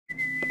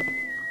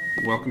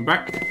Welcome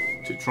back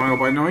to Trial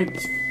by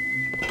Night.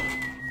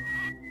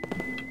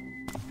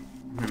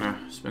 I'm gonna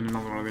spend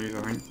another one of these,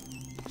 I think.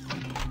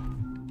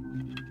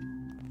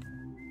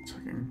 So I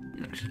can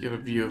actually get a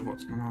view of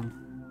what's going on.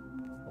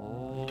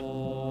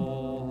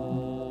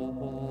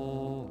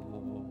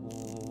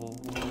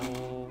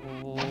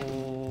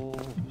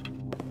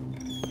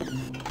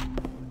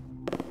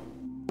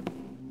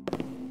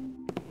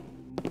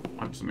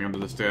 I'm something under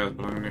the stairs,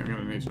 but I'm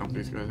gonna need to knock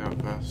these guys out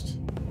first.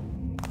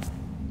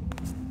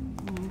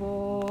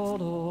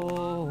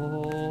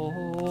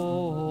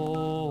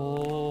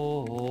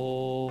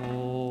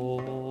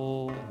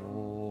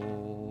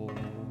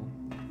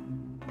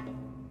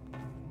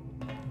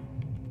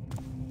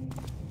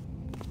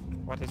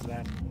 What is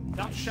that?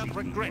 Thou shalt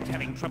regret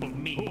having troubled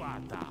me. Who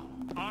art thou?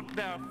 Art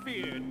thou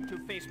feared to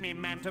face me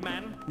man to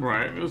man?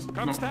 Right, it was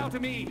Comest not... thou to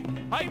me?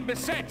 I'm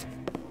beset!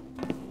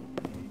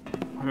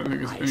 I don't think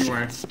there's I any way.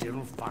 shall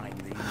still find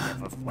thee,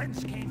 never.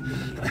 Whence came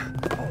thee?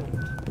 Hold.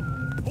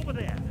 Over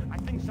there. I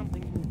think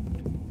something moved.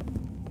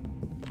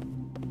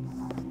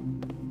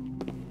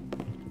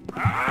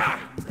 Ah!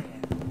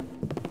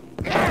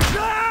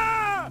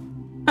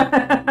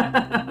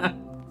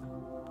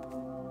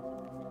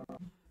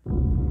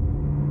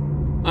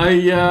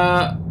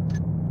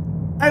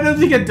 I don't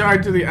think I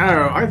died to the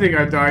arrow. I think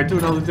I died to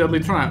another deadly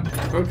trap.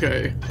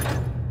 Okay.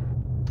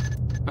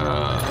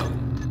 I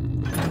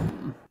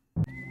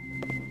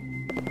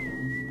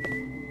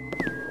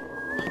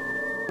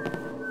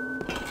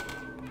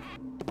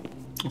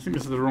think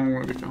this is the wrong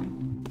way to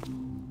come.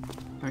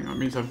 I think that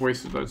means I've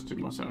wasted those 2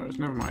 more arrows.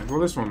 Never mind. Well,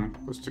 this one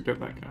was to get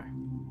that guy.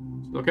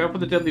 So look out for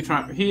the deadly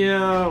trap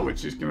here,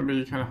 which is going to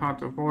be kind of hard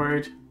to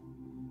avoid.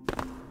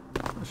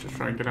 Let's just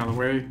try and get out of the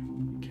way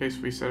in case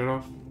we set it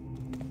off.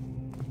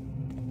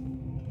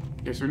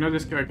 Okay, so we know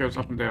this guy goes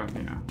up and down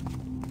here.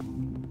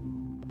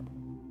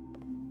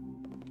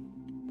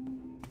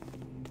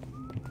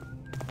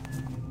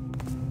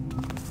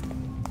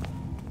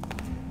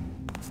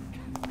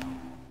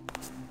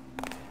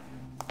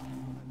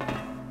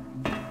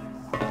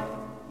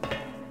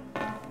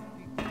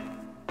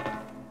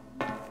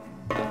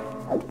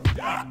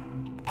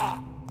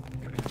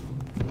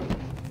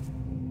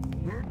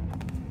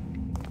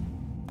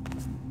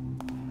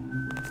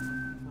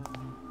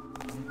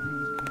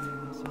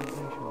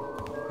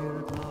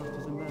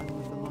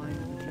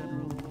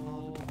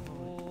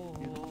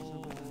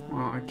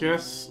 Well, I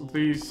guess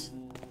these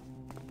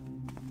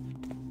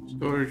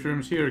storage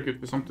rooms here are good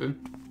for something.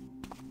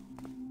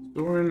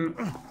 Storing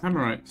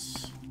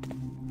Hammerites.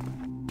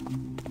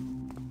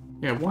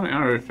 Yeah, 1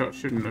 arrow shot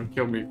shouldn't have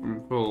killed me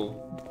from full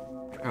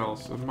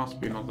health, so there must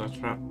be another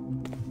trap.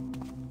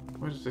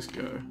 Where does this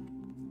go?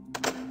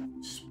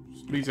 Just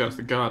leads out to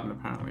the garden,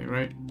 apparently,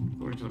 right?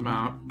 According to the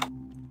map.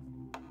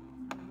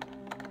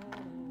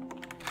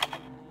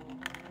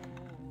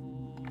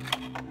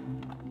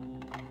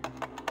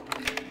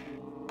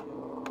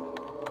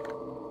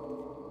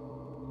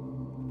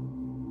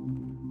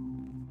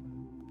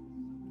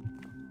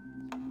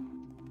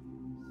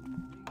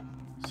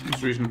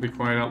 Seems reasonably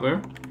quiet out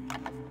there.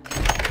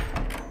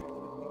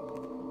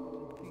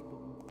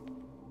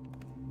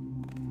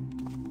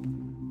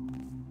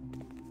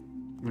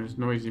 There's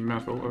noisy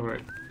metal,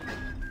 alright.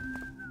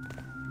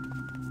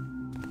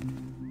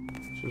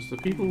 So it's the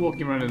people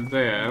walking around in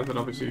there that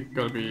obviously you've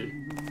got to be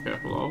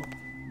careful of.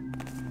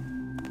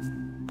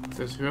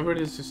 There's whoever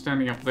it is who's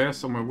standing up there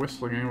somewhere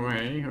whistling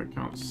away, who I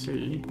can't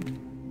see.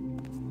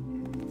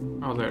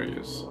 Oh, there he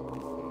is.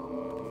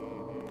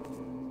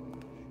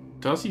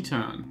 Does he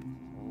turn?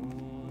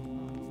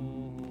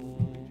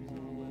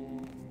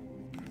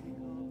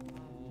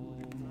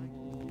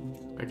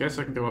 I guess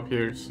I can go up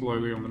here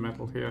slowly on the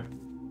metal here.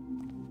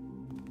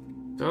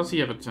 Does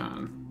he ever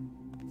turn?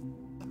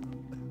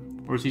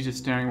 Or is he just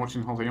staring,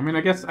 watching the whole thing? I mean,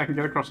 I guess I can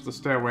get across the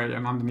stairway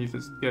and underneath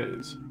his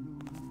gaze.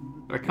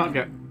 But I can't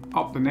get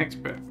up the next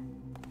bit.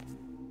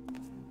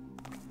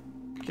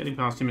 Getting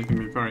past him is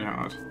going to be very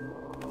hard.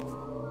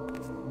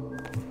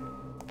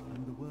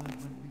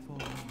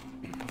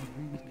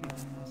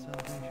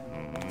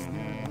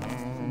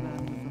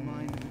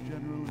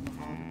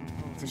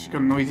 There's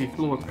got noisy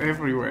floors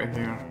everywhere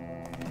here.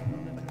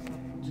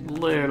 It's a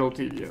little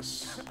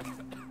tedious.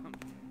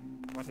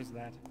 What is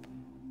that?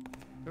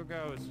 Who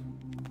goes?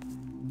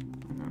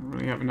 I don't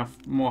really have enough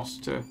moss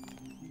to...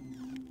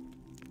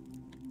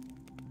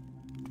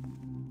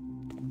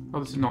 Oh,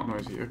 this is not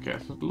noisy. Okay,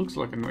 so it looks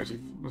like a noisy...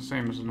 the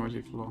same as a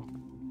noisy floor.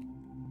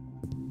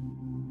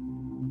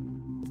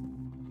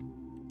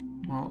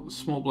 Well,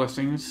 small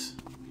blessings.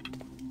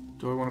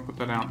 Do I want to put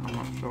that out? I'm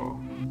not sure.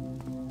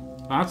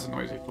 That's a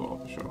noisy floor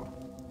for sure.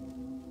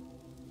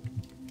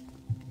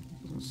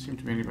 Doesn't seem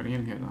to be anybody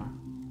in here though.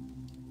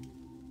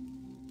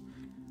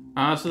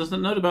 So there's a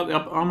note about the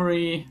upper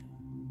armory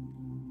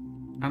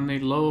and the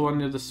lower one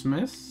near the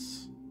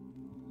smiths.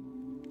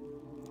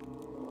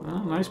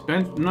 Nice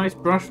bench, nice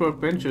brushwork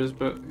benches,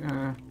 but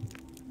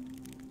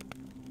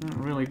don't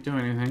really do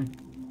anything.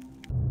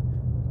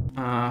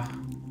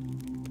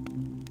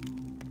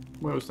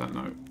 Where was that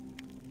note?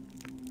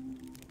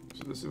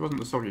 So this, it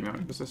wasn't the soggy note,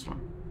 it was this one.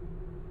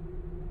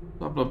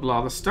 Blah blah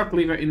blah. The stuck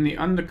lever in the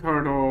under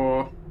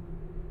corridor.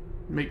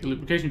 Make the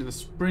lubrication to the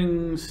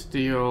spring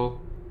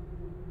steel.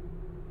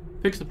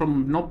 Fix the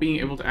problem of not being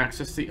able to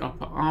access the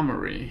upper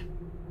armory.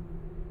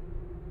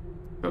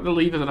 Is that the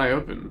lever that I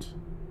opened?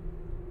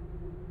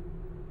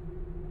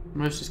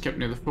 Most is kept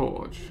near the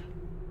forge.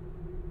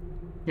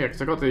 Yeah,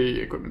 because I got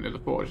the equipment near the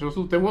forge. There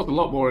was a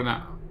lot more in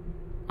that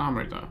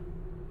armory though.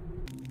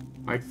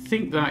 I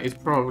think that is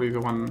probably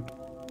the one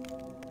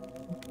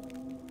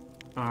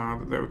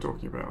that they were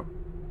talking about.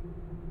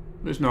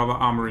 There's no other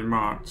armory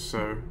marked,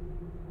 so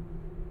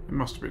it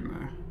must have been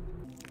there.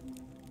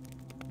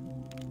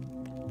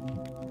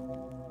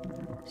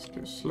 Let's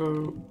go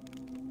slow.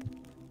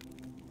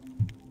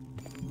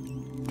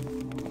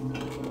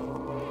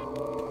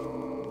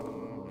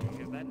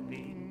 Is that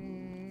the...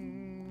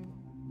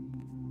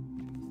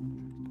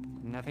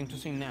 Nothing to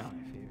see now, I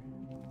fear.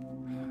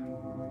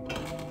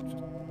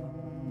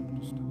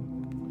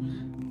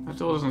 That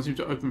door doesn't seem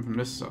to open from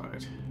this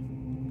side.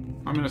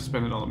 I'm going to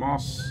spend it on the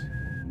moss.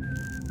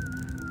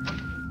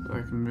 So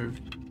I can move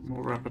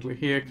more rapidly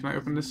here. Can I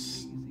open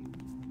this?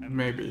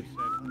 Maybe.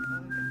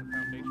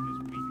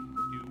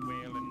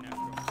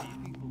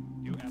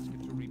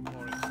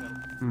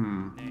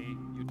 Nay,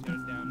 you tear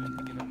it down and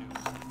begin anew.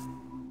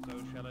 So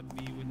shall it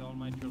be with all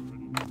my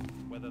children,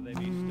 whether they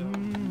be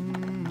stone.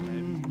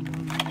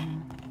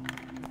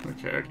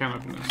 Okay, I can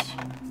open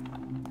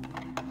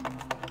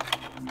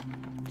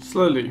this.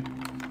 Slowly.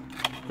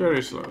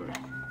 Very slowly.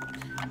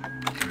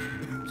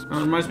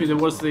 That reminds me, there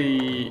was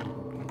the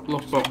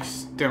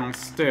lockbox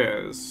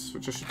downstairs,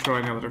 which I should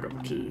try now that I've got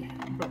the key.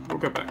 But we'll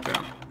go back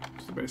down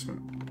to the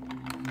basement.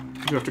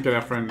 We do have to get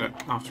our friend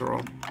after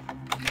all.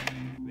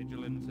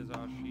 Vigilance is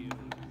our shield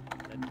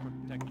that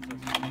protects us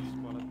from the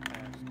squalid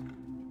past.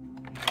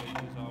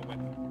 Knowledge is our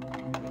weapon,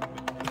 with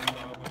which we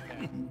draw our back to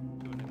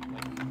an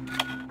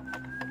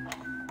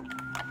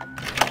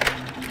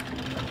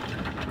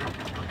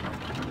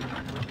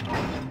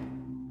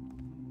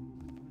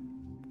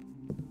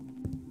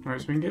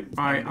Alright, so we can get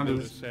by under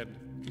Builder this. said,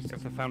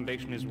 if the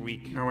foundation is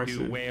weak, Oh, I do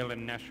see. wail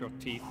and gnash your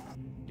teeth.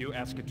 Do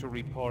ask it to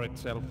repour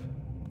itself.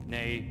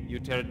 Nay, you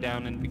tear it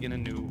down and begin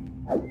anew.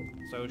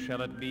 So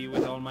shall it be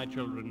with all my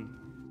children,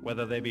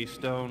 whether they be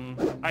stone.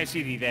 I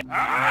see thee there.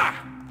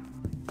 Ah!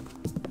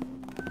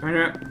 Dang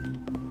it.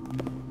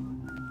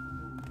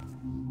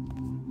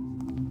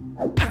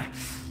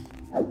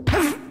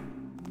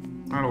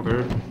 That'll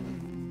do.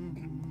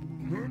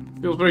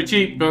 Feels very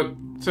cheap, but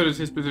so does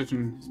his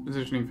position. His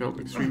positioning felt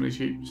extremely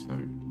cheap, so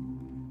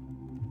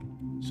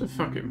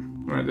fuck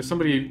him. Right, there's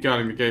somebody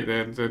guarding the gate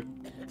there. They're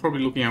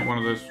probably looking out one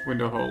of those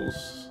window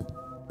holes.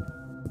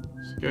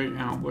 So going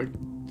out like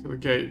to the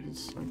gate.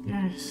 It's like,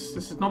 yes,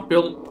 this is not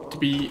built to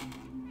be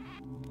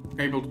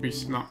able to be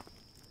snuck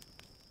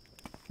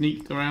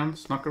around.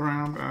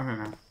 I don't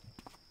know.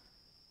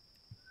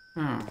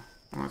 Oh,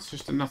 well, it's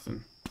just a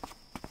nothing.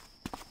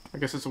 I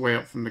guess it's a way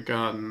up from the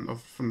garden, or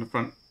from the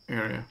front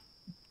area.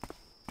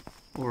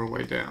 Or a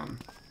way down.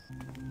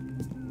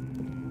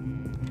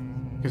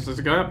 Because there's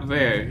a guy up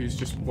there who's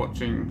just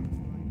watching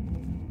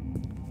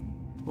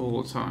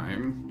all the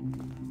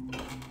time.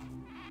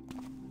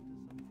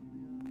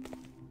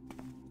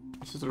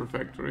 This is the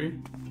refectory.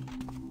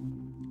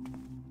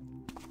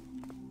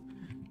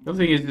 The other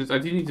thing is I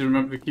do need to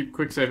remember to keep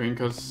quick saving,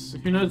 because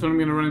who knows when I'm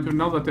going to run into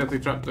another deadly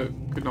trap that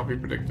could not be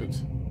predicted.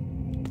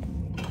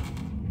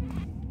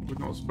 Would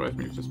not surprise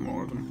me if there's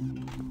more of them.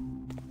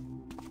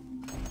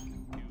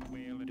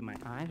 Do my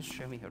eyes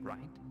show me right?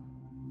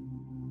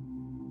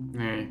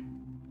 Nay.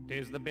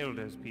 Tis the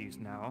builder's piece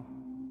now.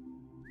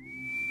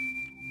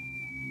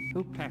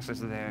 Who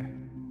passes there?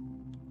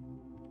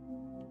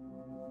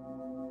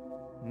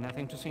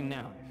 Nothing to see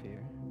now, I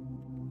fear.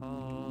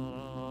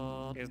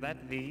 Is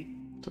that thee?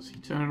 Does he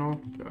turn it off?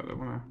 God, I don't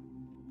wanna.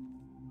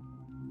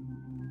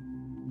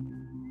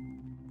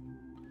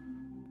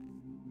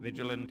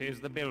 Vigilant is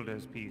the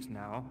builder's piece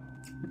now.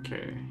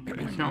 Okay.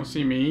 You can't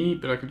see me,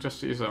 but I can just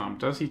see his arm.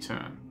 Does he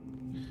turn?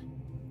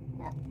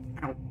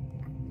 Ow.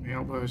 The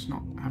elbow's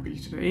not happy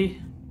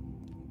today.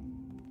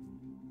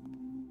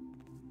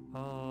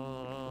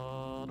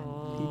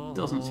 He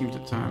doesn't seem to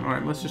turn.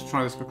 Alright, let's just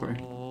try this quickly.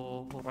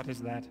 What is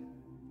that?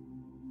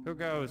 Who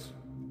goes?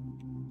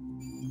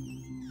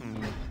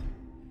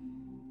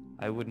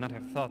 I would not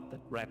have thought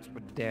that rats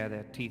would dare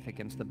their teeth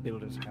against the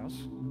builder's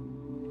house.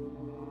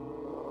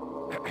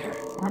 What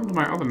happened to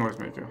my other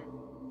noisemaker?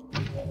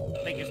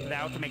 Thinkest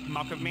thou to make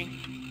mock of me?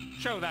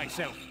 Show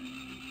thyself!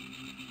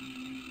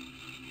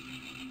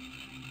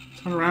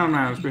 Turn around,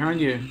 man. It's behind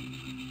you.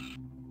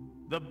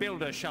 The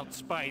builder shalt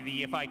spy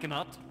thee if I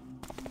cannot.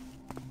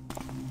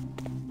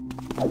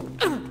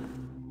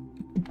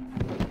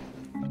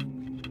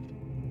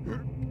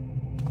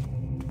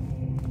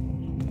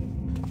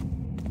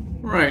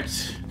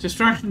 Right.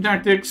 Distraction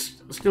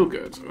tactics, still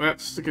good.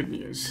 That's the good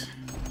news.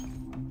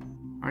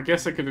 I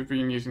guess I could have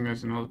been using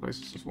those in other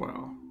places as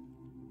well.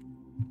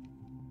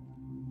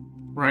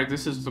 Right,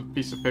 this is the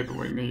piece of paper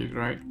we need,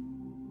 right?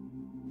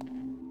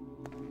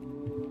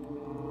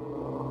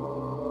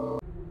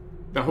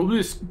 The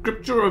Holy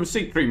Scripture of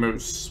St.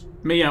 Primus.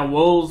 May our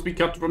walls be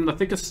cut from the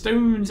thickest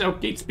stones, our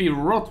gates be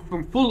wrought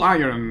from full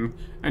iron.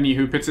 Any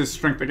who pits his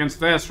strength against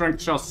their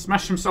strength shall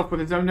smash himself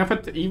with his own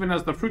effort, even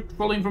as the fruit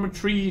falling from a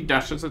tree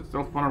dashes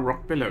itself on a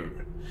rock below.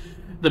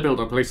 The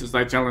builder places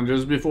thy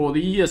challenges before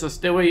thee as a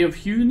stairway of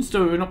hewn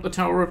stone up the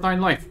tower of thy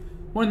life.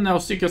 When thou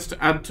seekest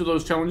to add to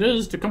those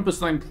challenges, to compass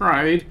thine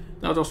pride,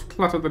 thou dost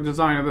clutter the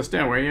design of the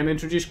stairway and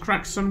introduce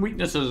cracks and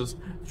weaknesses,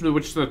 through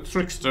which the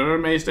trickster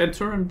mayst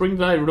enter and bring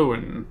thy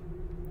ruin.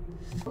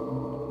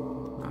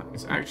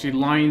 It's actually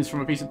lines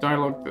from a piece of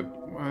dialogue that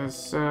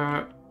was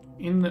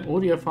in the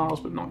audio files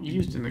but not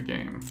used in the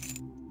game.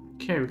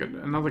 Okay, we've got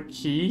another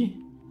key.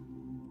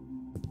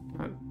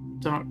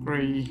 Dark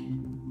grey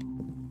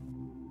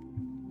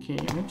key.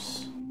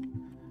 Oops.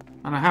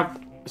 And I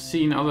have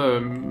seen other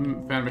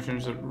fan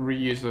missions that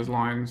reuse those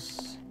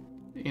lines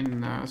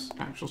in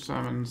actual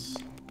sermons.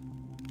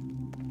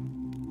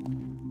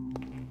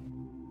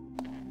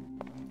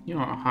 You're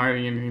not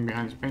hiding anything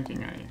behind this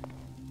painting, are you?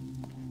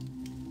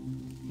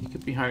 You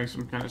could be hiding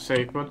some kind of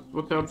safe.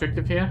 What's the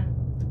objective here?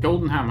 The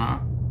golden hammer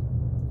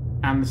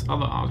and this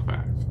other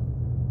artifact.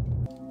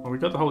 Well, we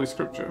got the Holy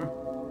Scripture.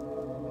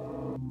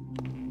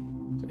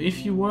 So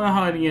if you were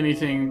hiding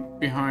anything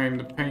behind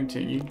the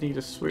painting, you'd need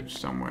a switch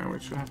somewhere,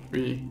 which would have to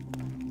be...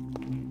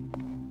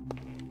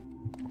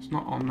 It's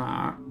not on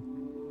that.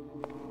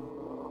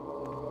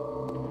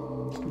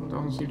 It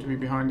doesn't seem to be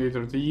behind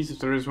either of these, if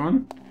there is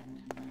one.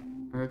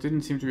 And there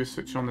didn't seem to be a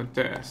switch on the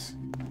desk.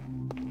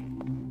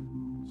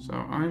 So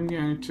I'm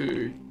going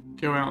to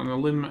go out on a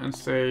limb and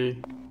say,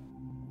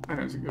 I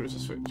don't think there is a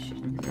switch. I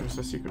don't think there is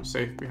a secret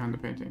safe behind the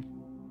painting.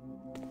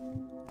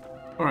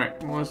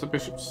 Alright, well, there's the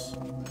bishop's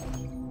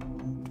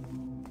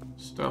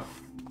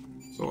stuff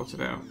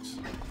sorted out.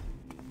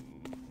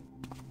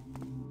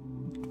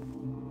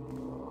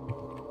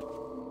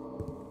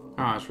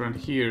 Ah, it's around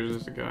here,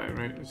 there's the guy,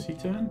 right? Is he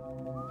turn?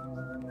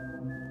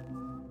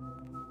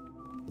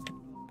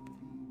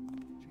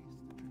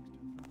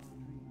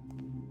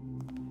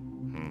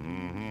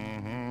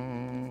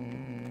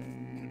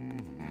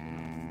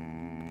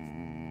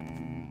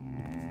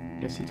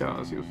 Yes, he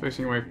does. He was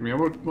facing away from me. I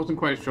wasn't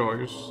quite sure.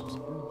 He was...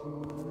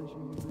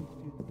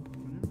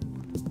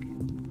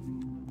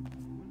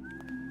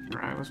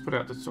 Right, let's put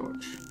out the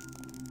torch.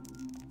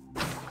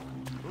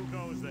 Who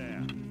goes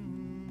there?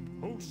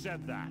 Who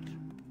said that?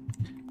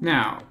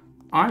 Now,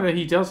 either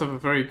he does have a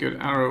very good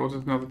arrow or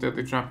there's another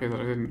deadly trap here that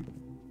I didn't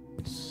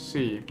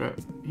see, but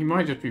he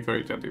might just be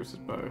very deadly with his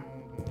bow.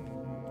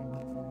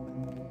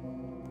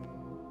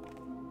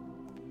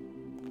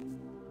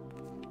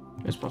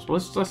 It's possible.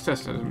 Let's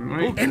test it,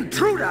 right?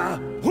 Intruder!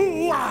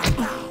 Who are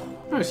thou?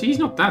 No, see, he's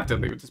not that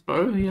deadly with his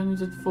bow. He only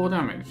did 4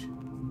 damage.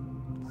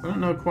 I don't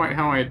know quite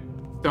how I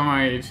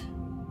died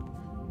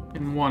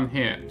in one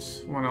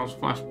hit when I was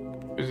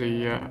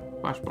busy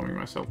flash bombing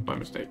myself by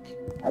mistake.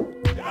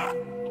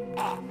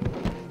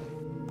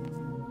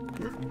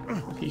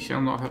 He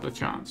shall not have the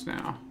chance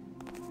now.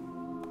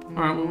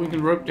 Alright, well, we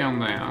can rope down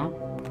there.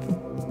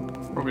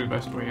 Probably the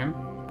best way in.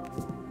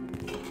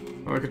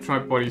 Or I could try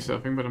body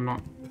surfing, but I'm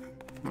not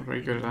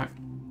very good at that.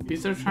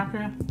 Is there a trap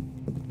here?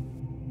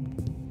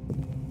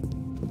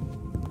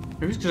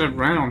 Maybe it's because I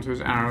ran onto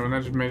his arrow and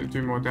that just made it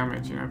do more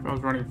damage, you know, if I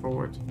was running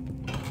forward.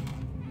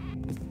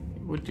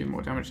 It would do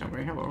more damage that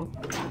way. Hello.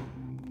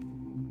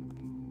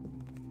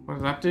 What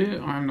does that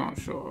do? I'm not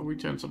sure. We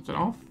turn something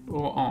off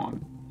or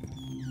on.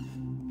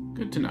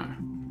 Good to know.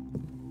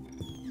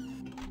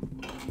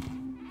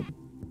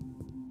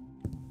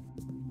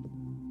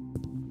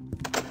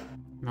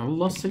 Another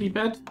Lost City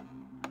bed?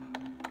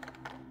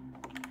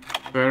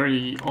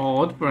 Very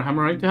odd for a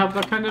Hammerite to have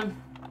that kind of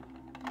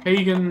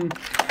pagan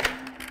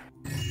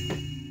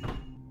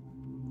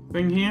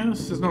thing here.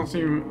 This does not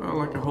seem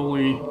like a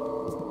holy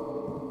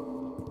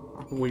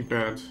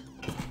bed.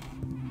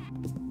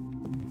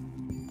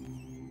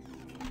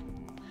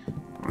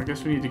 Well, I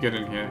guess we need to get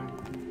in here.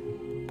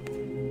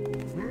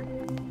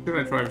 Should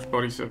I try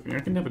body surfing? I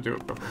can never do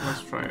it properly.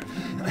 Let's try it.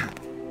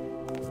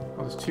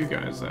 Oh, there's 2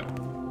 guys there.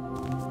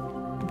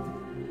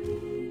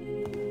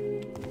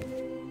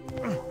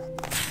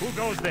 Who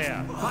goes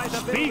there? By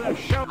the big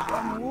show.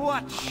 From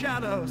what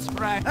shadow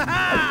sprang?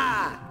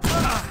 Ow!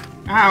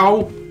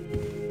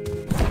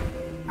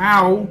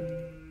 Ow!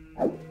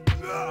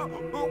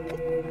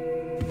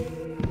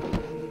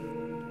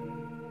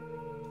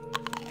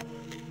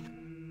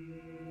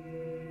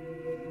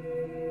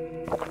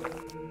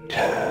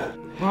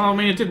 Well, I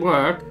mean, it did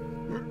work.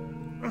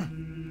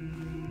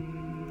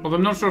 Although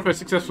I'm not sure if I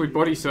successfully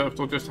body surfed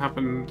or just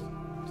happened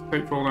to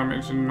take full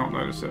damage and not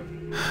notice it.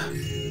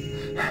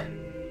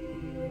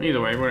 Either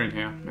way, we're in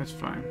here. That's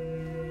fine.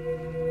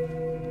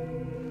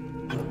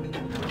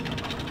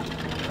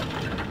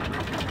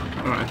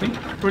 Alright, I think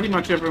pretty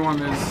much everyone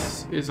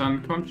is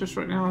unconscious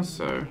right now,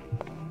 so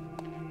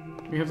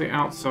we have the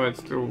outside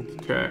still to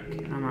check,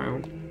 and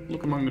I'll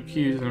look among the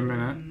pews in a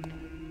minute.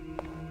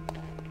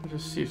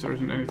 Just see if there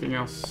isn't anything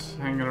else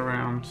hanging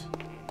around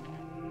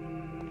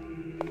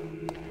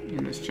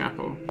in this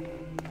chapel.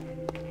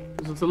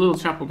 Because there's a little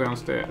chapel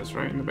downstairs,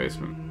 right in the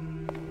basement.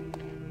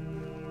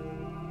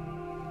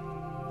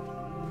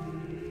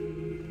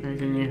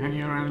 Anything you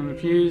hanging around in the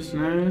pews?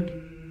 No.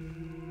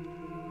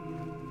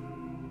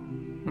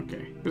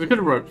 Okay. There's a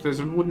good rope. There's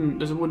a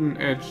wooden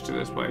edge to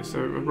this place, so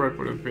a rope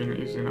would have been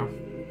easy enough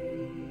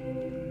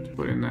to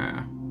put in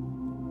there.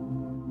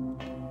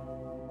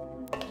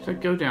 So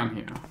go down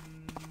here.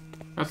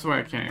 That's the way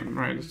I came.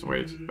 Right, that's the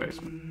way to the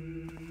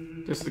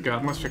basement. This is the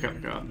garden. Let's check out the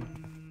garden.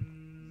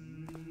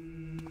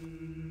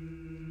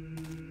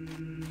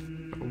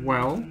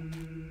 Well,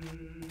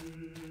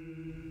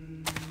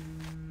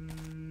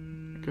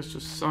 I guess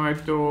just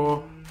side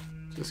door.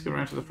 Let's go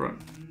around to the front.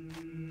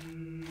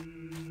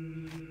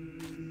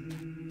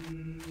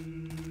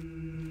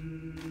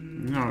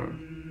 No.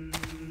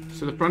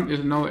 So the front is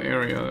another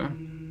area,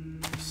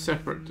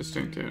 separate,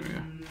 distinct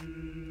area.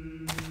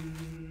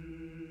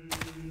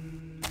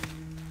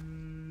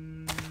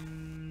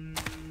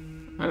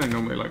 I don't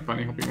normally like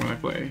bunny hopping when I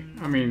play.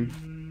 I mean,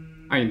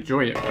 I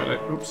enjoy it,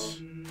 but oops.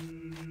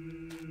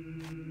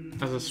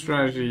 As a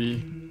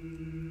strategy,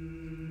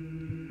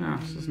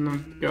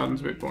 the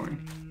garden's a bit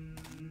boring.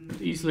 An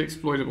easily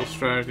exploitable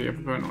strategy, I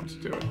prefer not to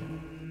do it.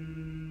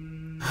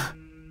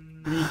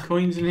 Any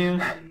coins in here?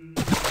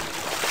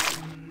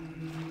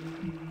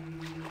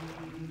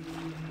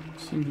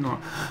 Seems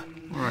not.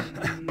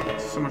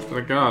 Alright, so much for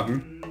the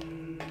garden.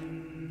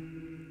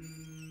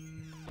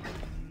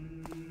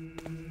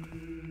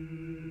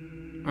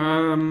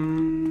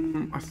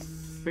 I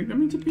think that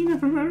means I've been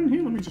everywhere in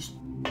here. Let me just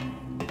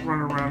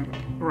run around.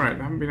 Right,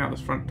 I haven't been out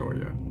this front door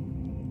yet.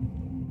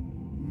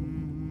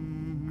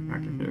 I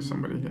can hear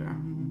somebody here.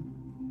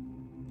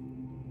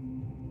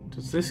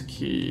 Does this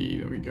key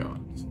that we got?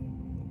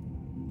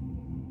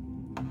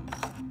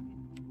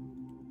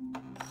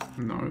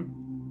 No.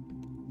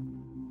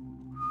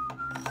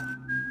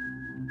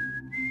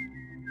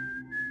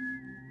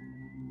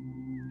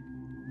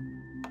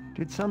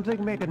 Did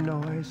something make a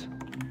noise?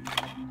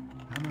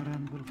 Hammer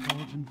anvil,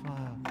 forge and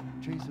fire,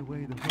 chase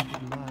away the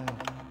hooked liar,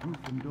 roof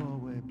and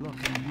doorway, block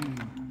and beam,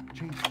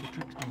 chase the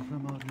trickster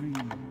from our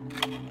dream.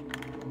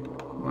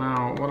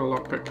 Wow, what a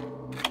lockpick.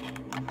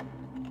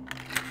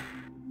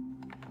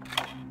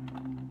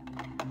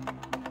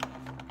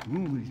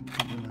 Ooh, these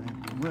people I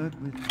have to work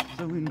with,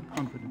 so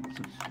incompetent,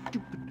 so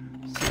stupid,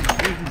 so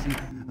crazy.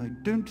 I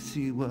don't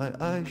see why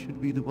I should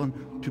be the one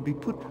to be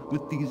put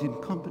with these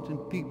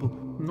incompetent people.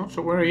 I'm not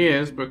sure where he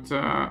is, but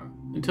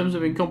in terms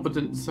of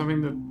incompetence,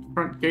 having the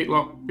front gate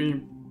lock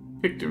being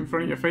picked in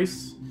front of your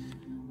face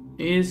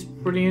is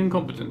pretty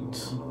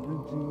incompetent.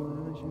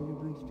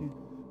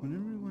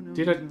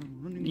 Did I?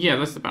 Yeah,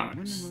 that's the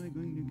barracks. When am I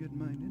going to get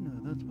my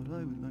dinner? That's what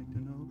I would like to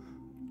know.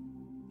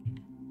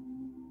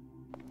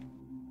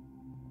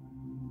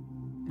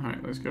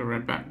 Alright, let's go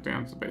right back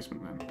down to the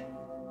basement then.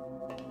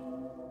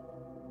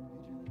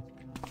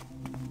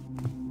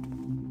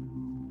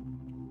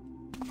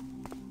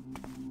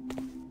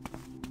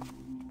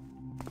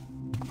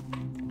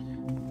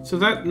 So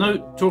that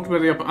note talked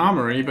about the upper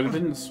armory, but it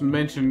didn't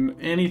mention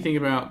anything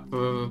about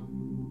the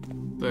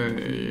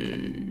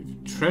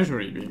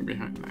treasury being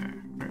behind there.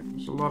 Right,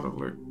 there's a lot of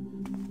loot.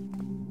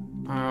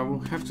 We'll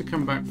have to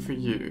come back for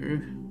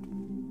you.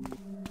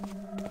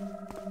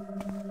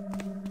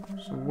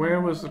 So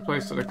where was the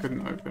place that I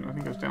couldn't open? I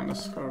think it was down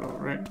this corridor,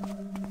 right?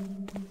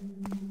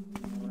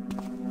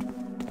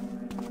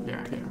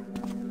 Yeah, here.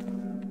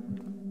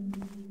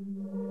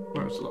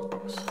 Where's the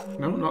lockbox?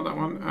 No, not that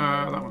one.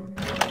 That one.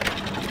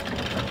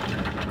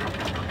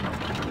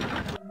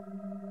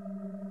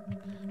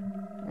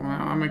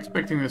 Well, I'm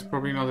expecting there's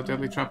probably another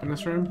deadly trap in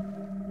this room.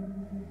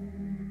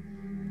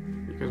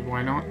 Because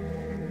why not?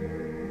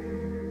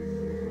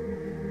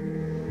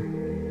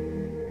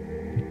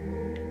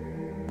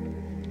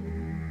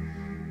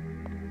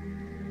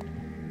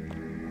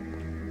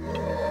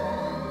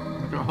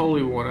 I've got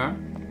holy water.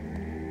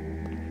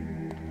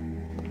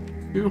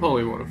 2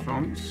 holy water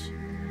fonts.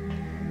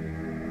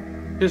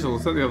 Chisel,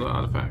 is that the other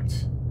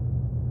artifact?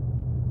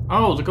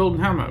 Oh, the golden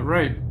hammer,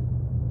 right.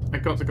 I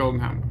got the golden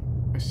hammer.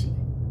 I see.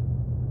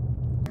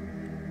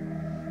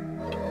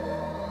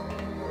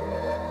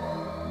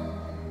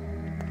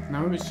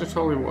 No, it's just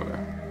holy water.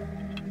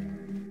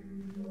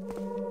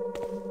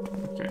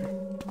 Okay.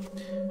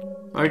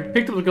 I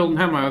picked up the golden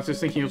hammer, I was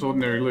just thinking it was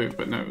ordinary loot,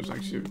 but no, it was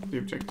actually the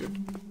objective.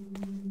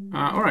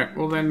 Alright,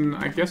 well then,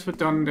 I guess we're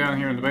done down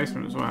here in the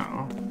basement as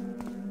well.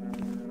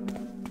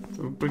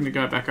 So we'll bring the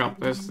guy back up.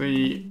 There's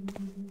the...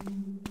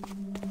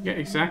 Get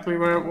exactly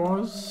where it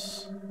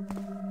was.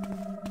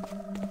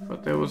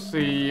 But there was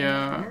the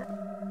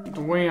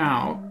way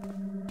out.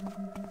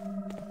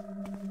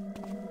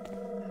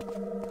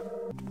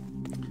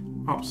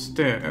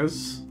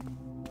 Upstairs.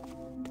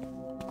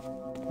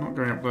 Not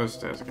going up those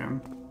stairs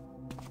again.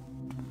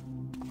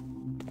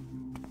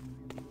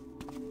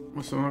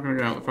 So we're not going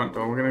to go out the front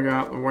door. We're going to go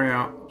out the way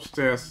out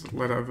upstairs that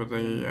led over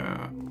the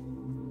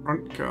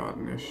front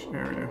garden-ish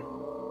area.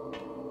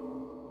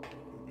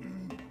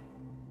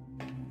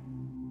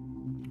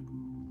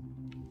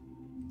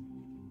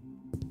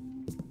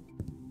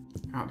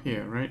 Out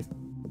here, right?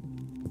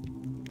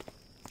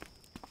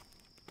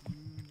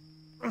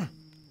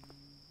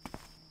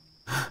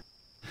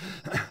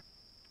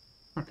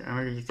 Okay, and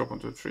I can just drop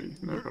onto a tree.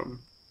 No problem.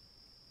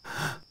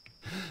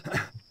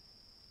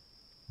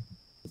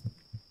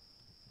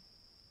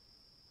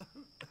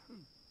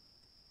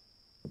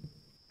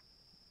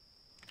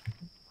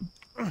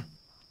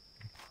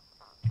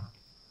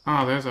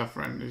 Ah, there's our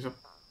friend. He's up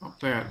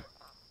there.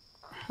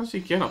 How does he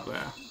get up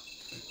there?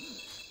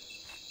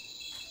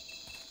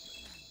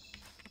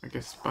 I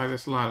guess by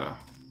this ladder.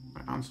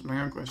 I answered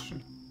my own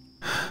question.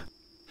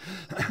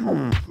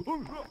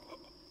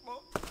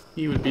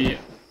 He would be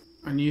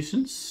a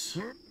nuisance.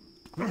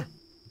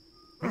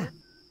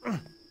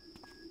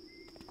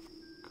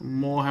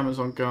 More hammers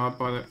on guard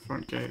by that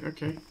front gate.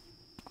 Okay.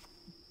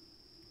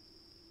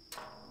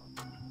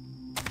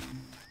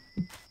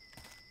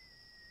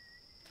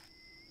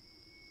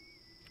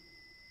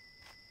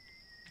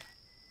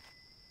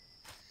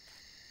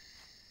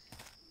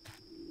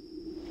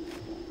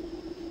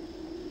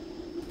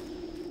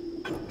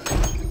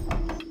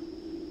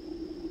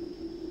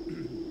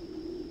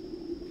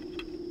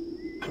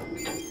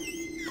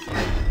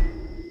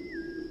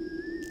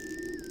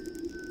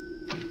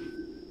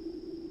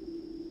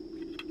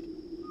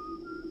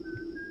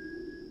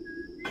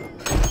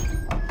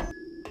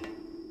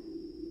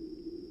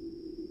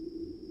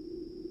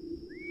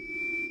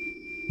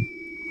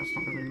 That's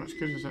not going to be much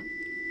good, is it?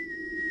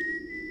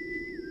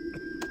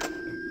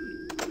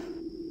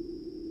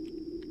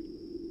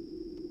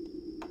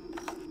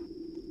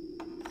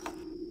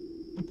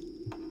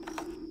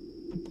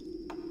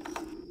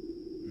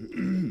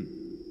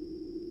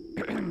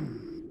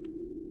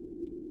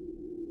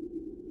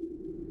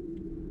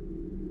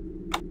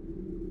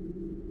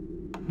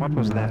 What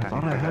was that? I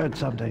thought I heard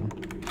something.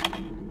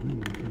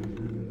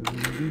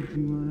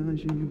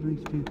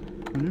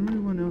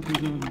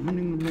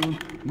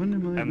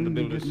 And the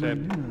builder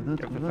said,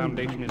 if the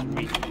foundation is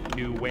weak,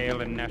 you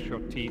wail and gnash your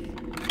teeth.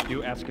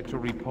 You ask it to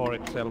repair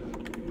itself.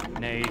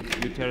 Nay,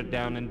 you tear it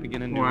down and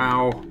begin anew.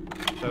 Wow.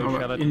 So Oh,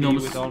 shall it be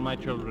enormous. with all my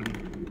children,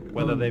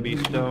 whether they be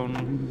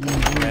stone,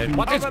 red.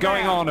 What is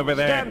going on over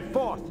there? Stand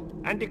forth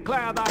and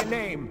declare thy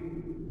name.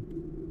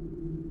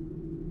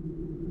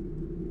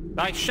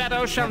 Thy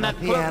shadow shall not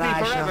Here cloak me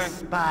I shall forever.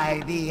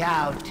 spy thee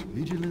out.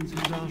 Vigilance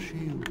is our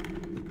shield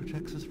that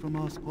protects us from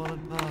our squalid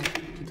past.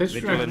 Did they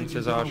Vigilance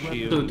is our to the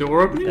shield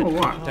door opening or that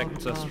what?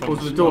 protects us Or from was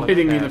the the door squalid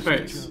hitting me in the past.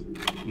 face?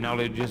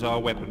 Knowledge is our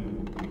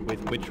weapon,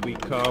 with which we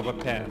carve a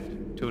path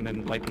to an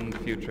enlightened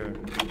future.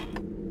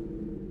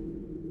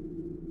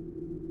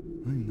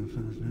 I'm the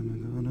first name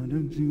of God. I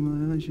don't see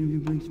why I should be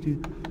placed here.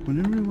 When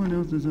everyone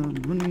else is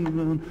out running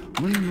around,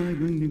 when am I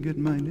going to get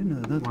my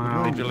dinner? That's Wow.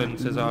 what I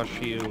Vigilance is our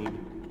shield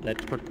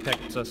that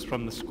protects us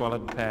from the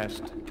squalid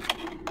past.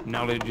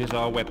 Knowledge is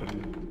our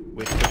weapon,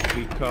 with which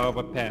we carve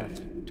a path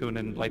to an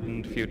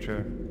enlightened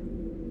future.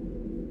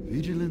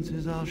 Vigilance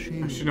is our I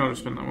shield. should not have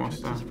spent that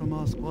Protects monster. us from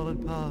our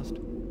squalid past.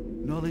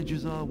 Knowledge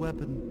is our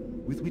weapon,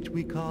 with which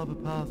we carve a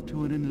path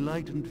to an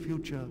enlightened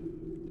future.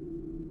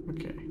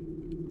 Okay.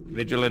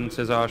 Vigilance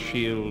is our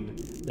shield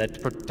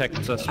that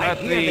protects us. I Let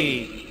hear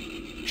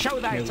thee! Show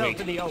thyself wait.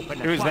 to the open.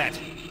 at Who's once. that?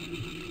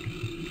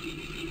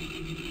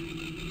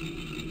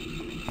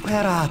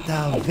 Where art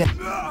thou,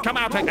 Come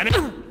out and...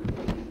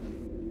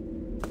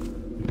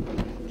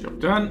 Job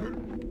done.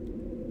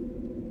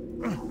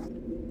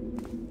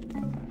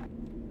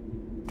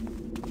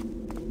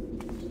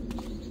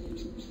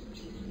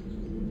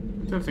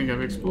 I don't think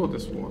I've explored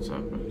this water,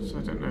 but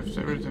I don't know if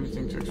there is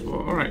anything to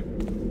explore. Alright.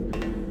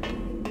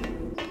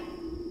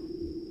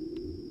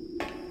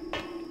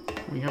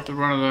 We have the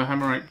run of the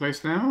Hammerite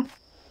place now.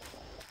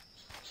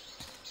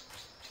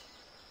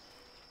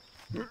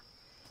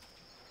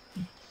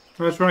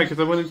 Oh, that's right, because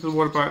I went into the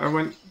water by... I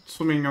went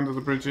swimming under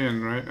the bridge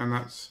in, right? And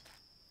that's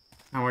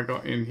how I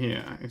got in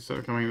here, instead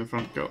of coming in the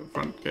front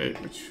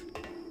gate, which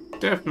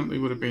definitely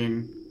would have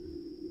been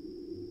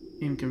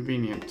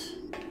inconvenient.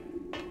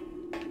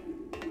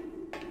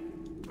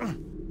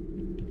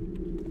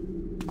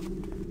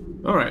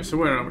 Alright, so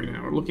where are we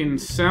now? We're looking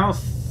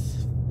south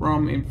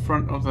from in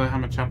front of the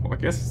Hammer Chapel. I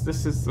guess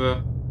this is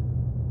the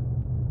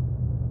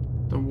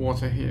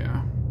water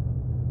here.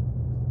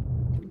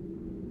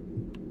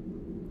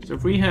 So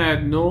if we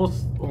head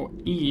north or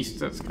east,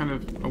 that's kind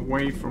of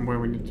away from where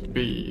we need to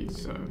be,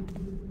 so...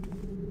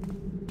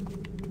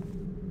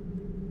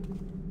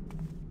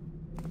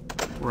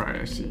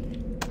 Right, I see.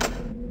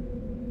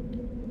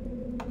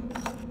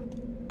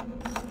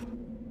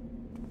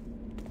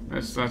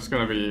 That's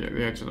gotta be at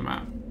the edge of the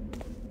map.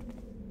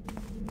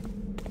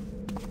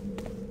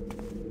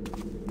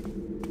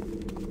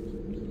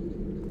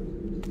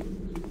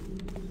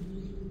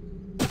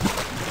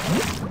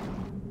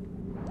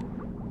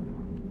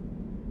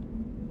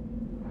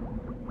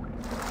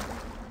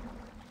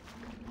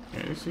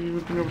 Okay, so you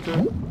would be able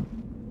to...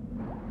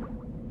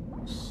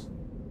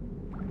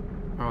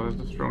 Oh, there's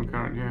a strong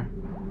current here.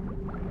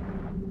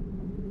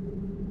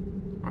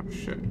 Oh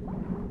shit.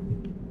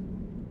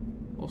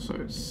 Also,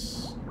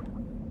 it's...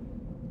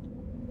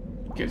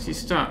 Gets you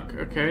stuck,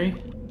 okay.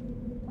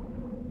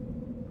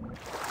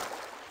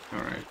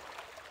 Alright.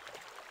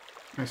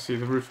 I see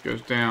the roof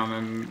goes down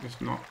and it's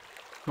not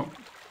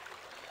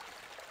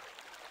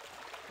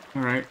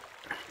Alright.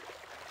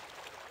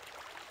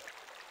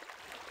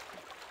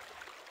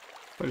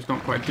 But it's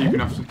not quite deep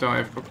enough to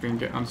dive quickly and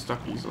get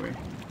unstuck easily.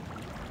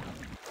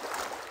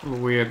 A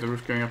little weird, the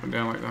roof going up and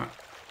down like that.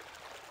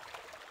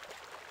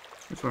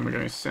 Which one am I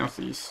going?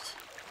 Southeast.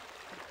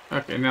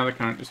 Okay, now the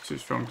current is too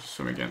strong to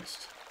swim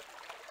against.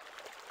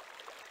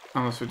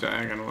 Unless we're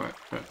diagonal it,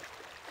 but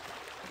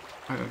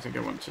I don't think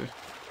I want to.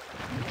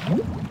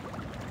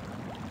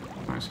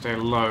 I stay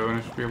low and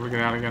I should be able to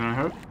get out again, I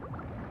hope.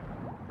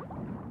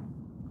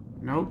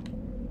 Nope.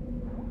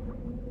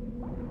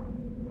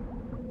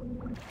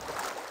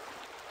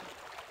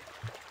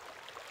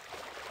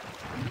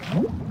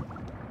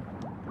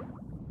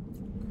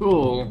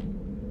 Cool.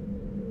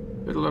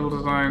 Bit of level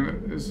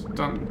design is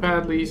done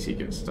badly, so you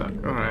get stuck.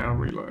 Alright, I'll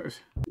reload.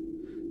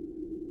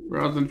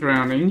 Rather than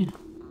drowning.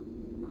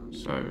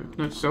 So,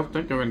 note to self,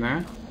 don't go in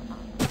there.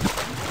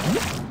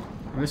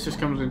 And this just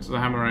comes into the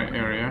Hammerite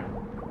area.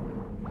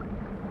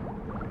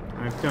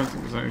 I don't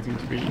think there's anything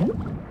to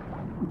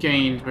be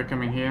gained by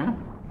coming here.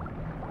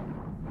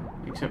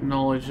 Except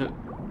knowledge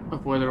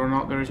of whether or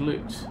not there is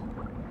loot.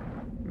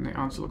 And the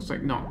answer looks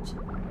like not.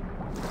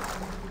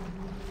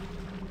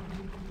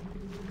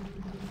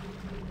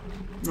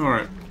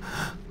 Alright.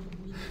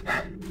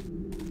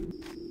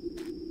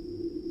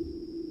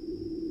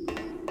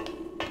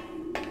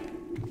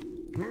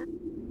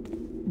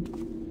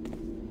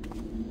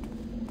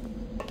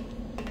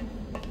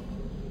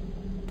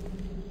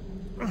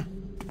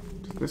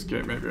 This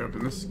gate may be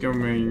open. This is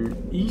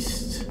going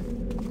east?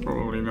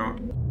 Probably not.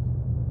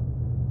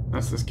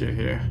 That's this gate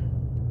here.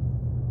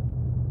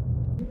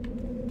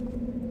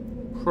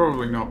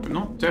 Probably not, but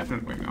not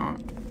definitely not.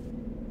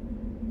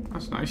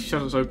 That's nice.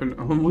 Shutters open.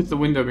 I'm with the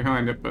window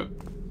behind it, but...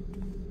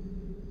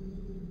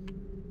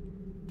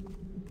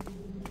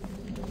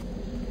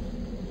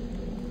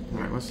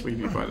 Alright, let's leave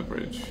you by the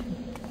bridge.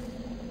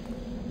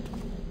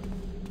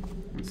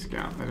 And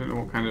scout. I don't know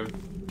what kind of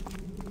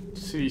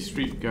city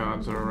street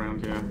guards are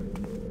around here.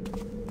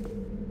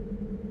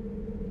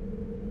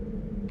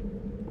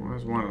 Well,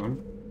 there's one of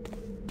them.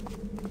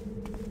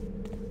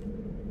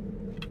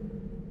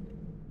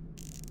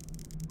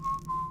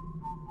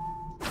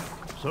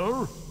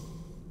 Sir?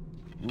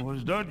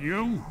 Was that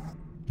you?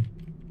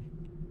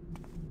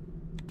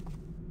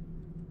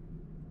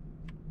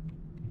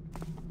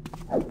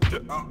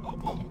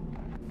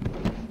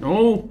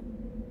 No!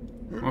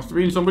 Must have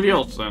been somebody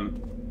else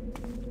then.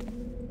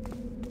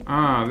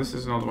 Ah, this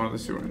is another one of the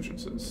sewer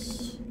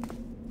entrances.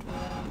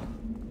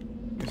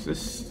 Is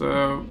this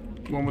the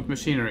one with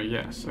machinery?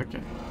 Yes,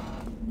 okay.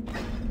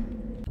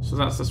 So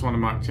that's this one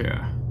marked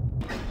here.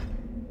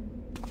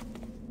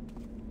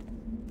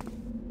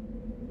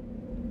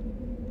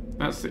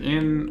 That's the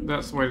inn,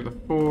 that's the way to the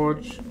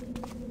forge.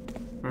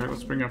 Alright,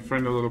 let's bring our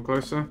friend a little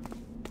closer.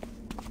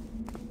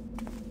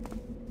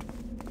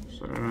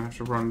 So I don't have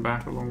to run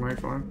back a long way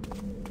for him.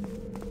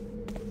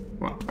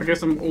 Well, I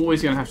guess I'm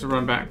always going to have to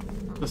run back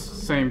the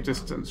same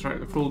distance, right?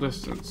 The full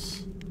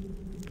distance.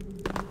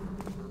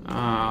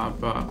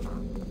 But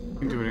you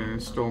can do it in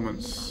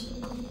installments.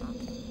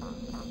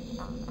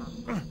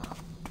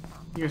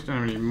 You guys don't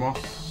have any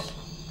moss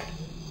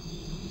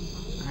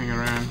hang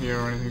around here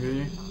or anything, do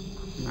you?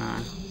 Nah.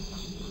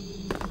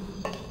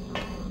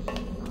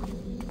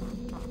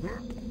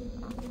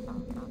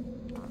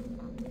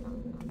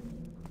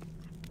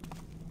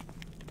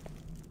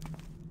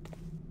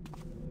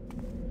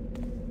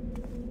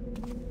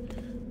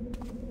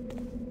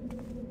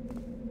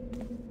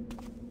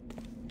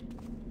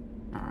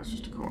 It's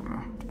just a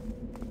corner.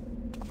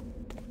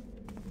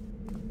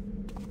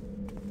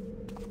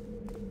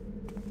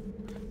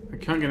 I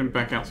can't get him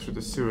back out through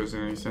the sewers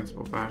in any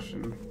sensible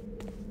fashion.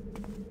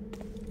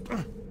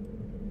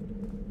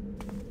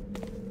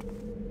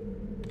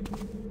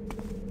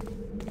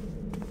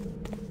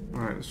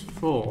 Alright, this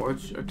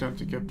forge, I don't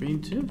think I've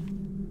been to.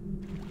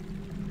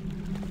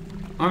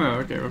 Oh no,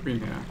 okay, we've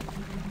been here.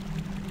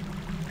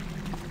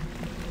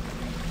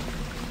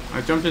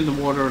 I jumped in the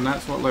water and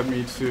that's what led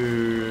me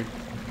to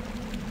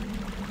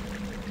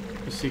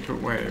the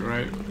secret way,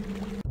 right?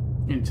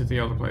 Into the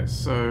other place,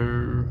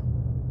 so...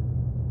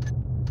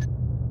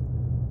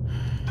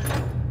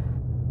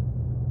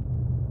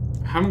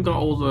 I haven't got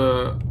all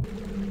the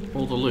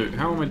loot.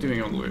 How am I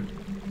doing on loot?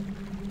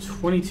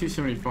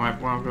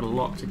 2275, wow, I've got a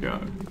lot to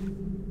go.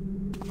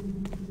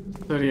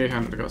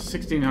 3800, I've got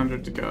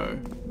 1600 to go.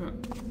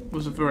 That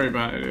was a very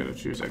bad idea to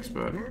choose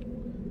expert.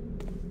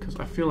 Because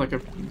I feel like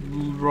I've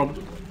robbed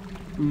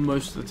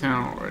most of the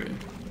town already.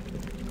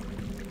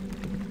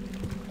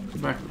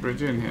 Back at the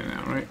bridge in here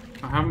now, right?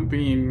 I haven't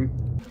been...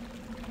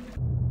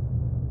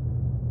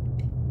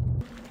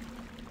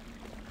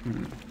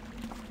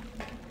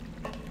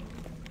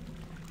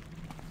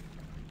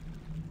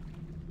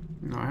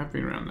 No, I have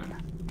been around there.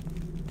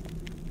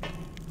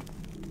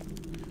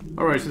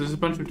 Alright, so there's a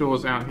bunch of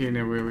doors out here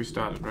near where we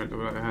started, right?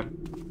 That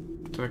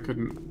I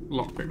couldn't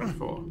lockpick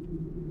before.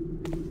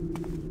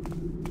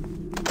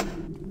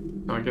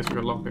 So I guess we've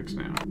got lockpicks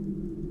now.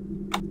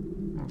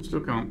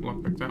 Still can't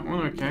lockpick that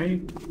one, okay.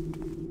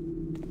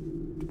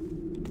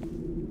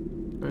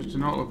 Those do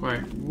not look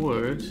like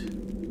wood.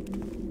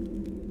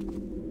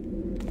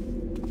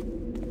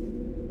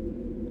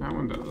 That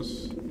one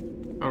does.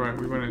 Alright,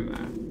 we went in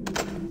there.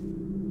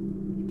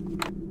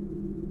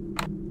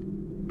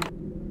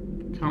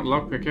 Can't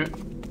lockpick it.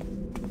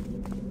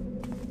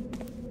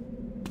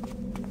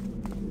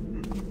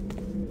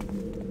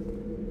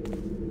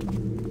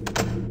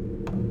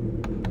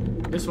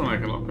 This one I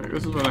can lockpick.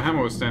 This is where the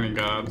hammer was standing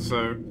guard,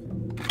 so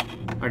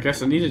I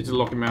guess I needed to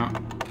lock him out.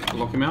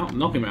 Lock him out?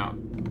 Knock him out.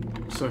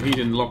 So he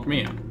didn't lock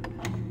me out.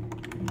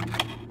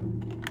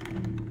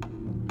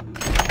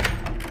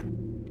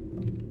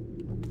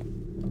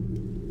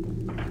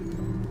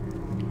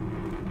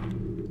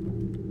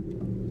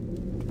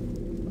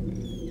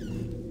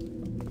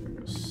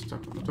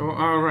 Stuck on the door.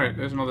 Oh right,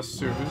 there's another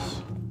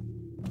sewers.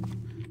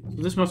 So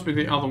this must be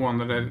the other one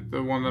that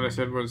I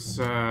said was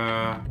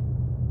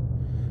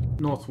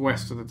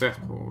northwest of the death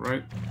pool,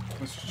 right?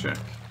 Let's check.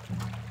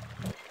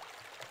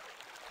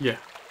 Yeah.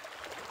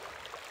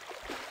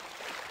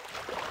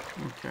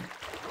 Okay.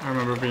 I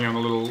remember being on a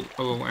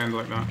little end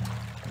like that.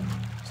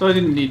 So I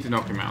didn't need to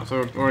knock him out,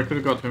 or I could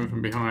have got to him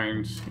from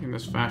behind in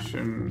this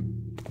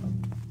fashion.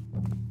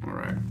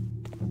 Alright.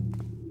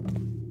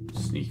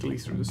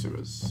 Sneakily through the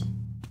sewers.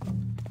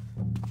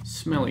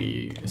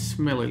 Smellily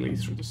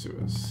through the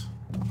sewers.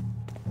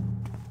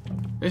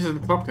 This is the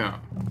clock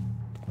tower.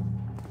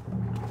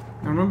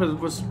 Now remember,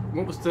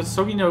 what was the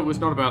soggy note was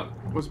about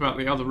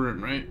the other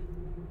room, right?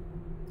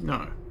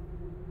 No.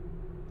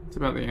 It's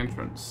about the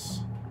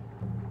entrance.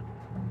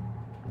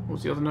 What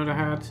was the other note I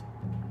had?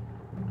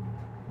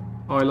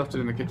 Oh, I left it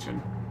in the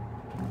kitchen.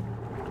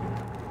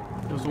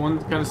 There was one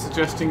kind of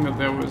suggesting that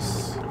there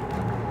was...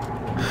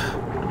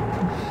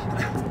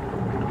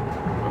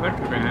 Well, that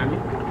could have been handy.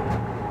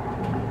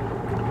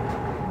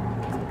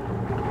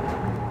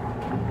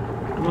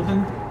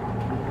 Nothing?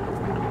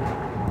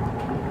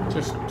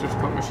 Just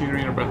clock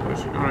machinery and a breath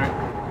potion. Alright.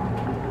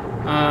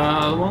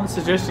 The one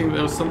suggesting that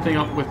there was something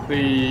up with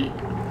the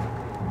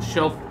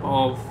shelf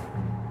of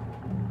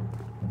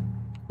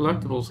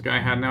collectibles the guy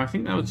had. Now I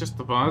think that was just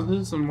the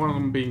vases and one of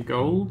them being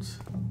gold.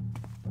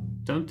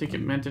 Don't think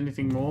it meant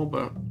anything more,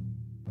 but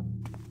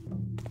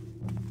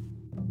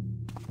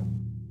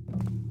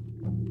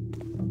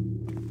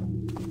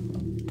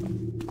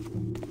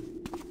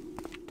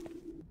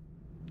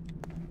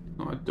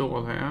not a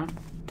door there.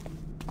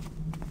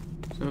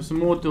 So there's some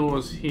more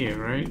doors here,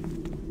 right?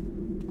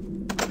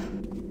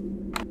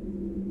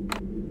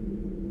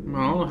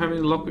 Well,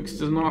 having lockpicks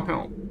does not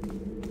help.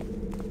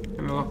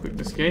 Can I lockpick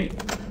this gate?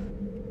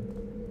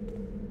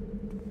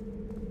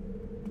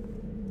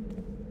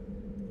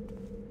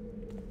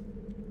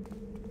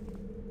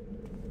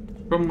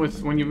 The problem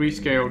with when you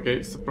rescale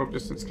gates, the probe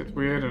distance gets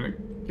weird, and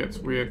it gets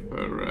weird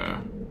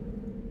for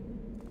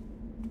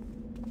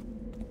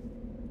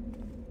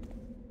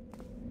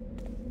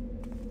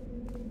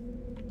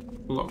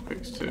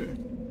lockpicks too.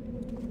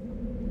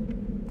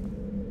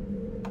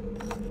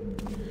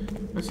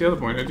 That's the other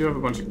point. I do have a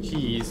bunch of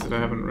keys that I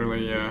haven't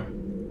really. I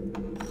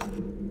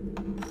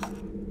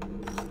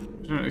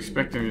don't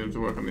expect any of them to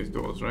work on these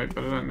doors, right?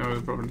 But I don't know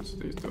the properties of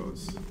these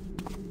doors.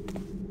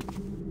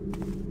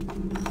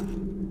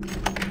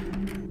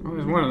 Oh,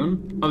 there's one of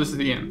them. Oh, this is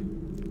the inn.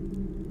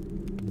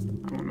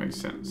 That one makes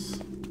sense.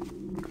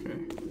 Okay.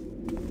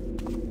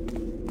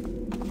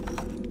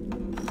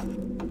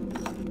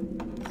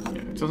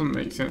 Yeah, it doesn't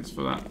make sense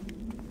for that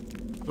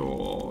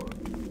door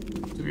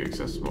to be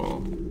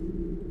accessible.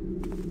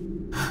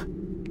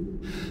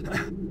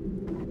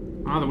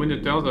 Ah, the window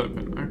does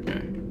open.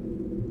 Okay.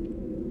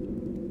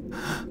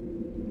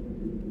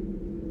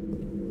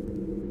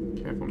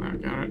 Careful now,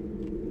 Garrett.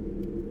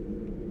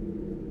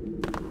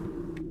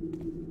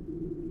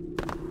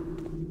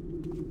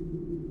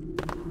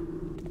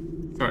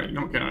 Sorry,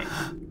 not Garrett.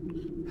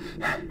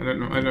 I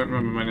don't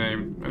remember my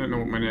name. I don't know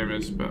what my name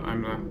is, but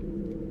I'm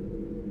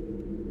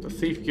the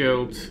Thief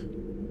Guild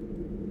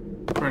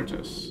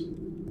apprentice.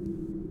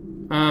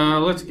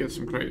 Let's get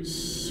some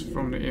crates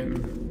from the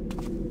inn.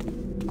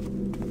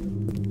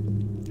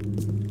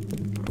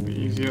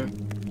 Easier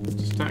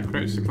to stack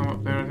crates to come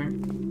up there, I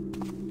think.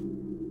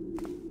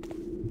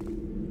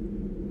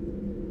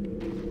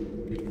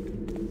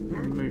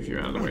 I'll move you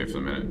out of the way for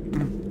a minute.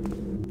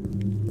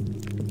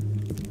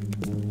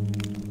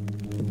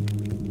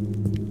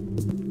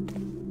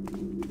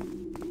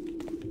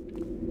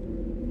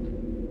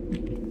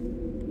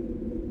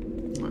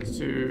 Let's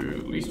do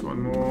at least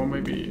one more,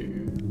 maybe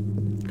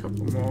a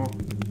couple more.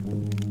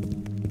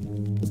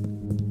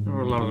 There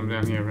were a lot of them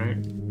down here, right?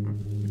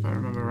 If I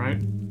remember right.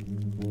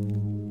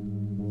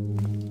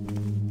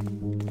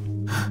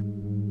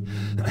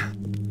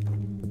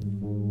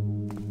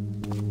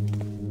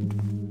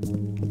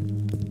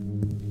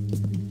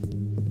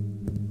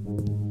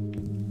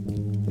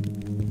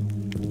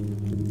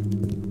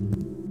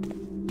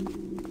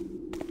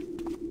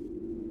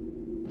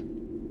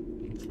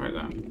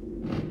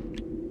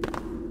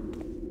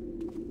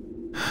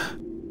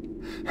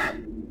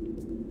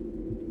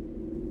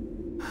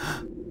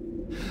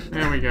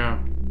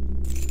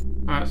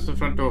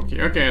 front door key.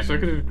 Okay, so I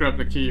could have grabbed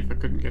the key if I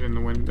couldn't get in the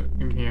window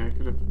in here. I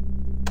could have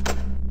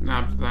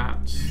nabbed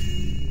that.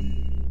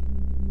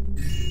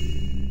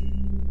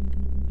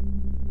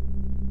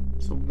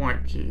 It's a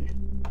white key.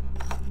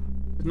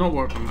 Does not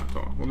work on that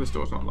door. Well, this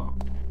door's not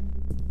locked.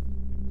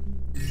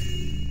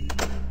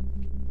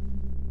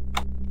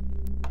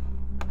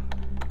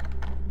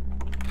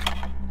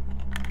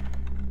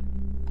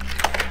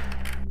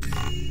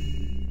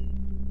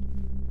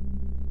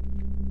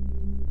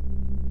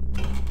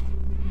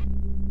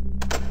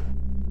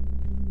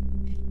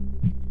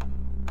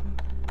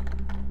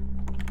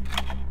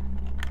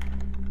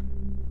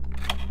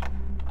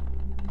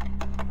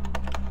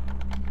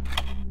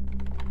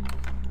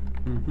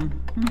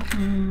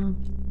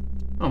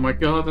 Oh my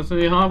god, that's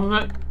only half of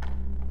it?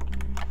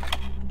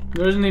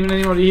 There isn't even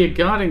anybody here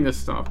guarding this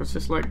stuff. It's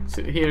just like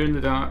sit here in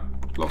the dark,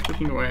 lock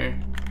looking away.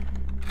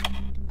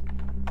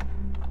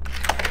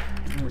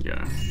 There we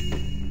go.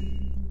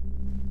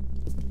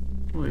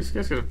 Well, this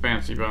guy's got a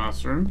fancy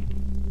bathroom.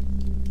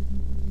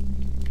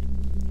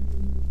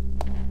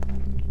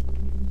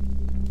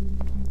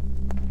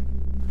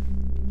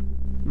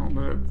 Not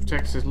that it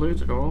protects his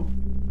loot at all.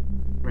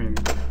 I mean,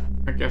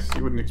 I guess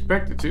you wouldn't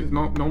expect it to. It's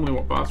not normally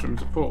what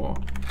bathrooms are for.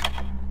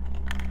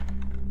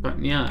 But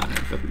yeah,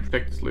 it doesn't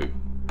protect his loot.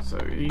 So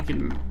he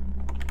can...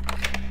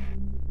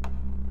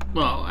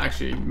 Well,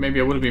 actually, maybe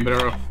I would have been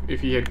better off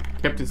if he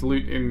had kept his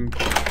loot in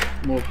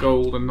more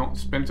gold and not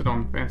spent it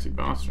on fancy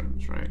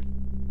bathrooms, right?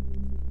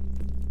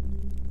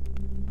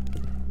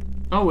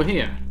 Oh, we're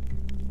here.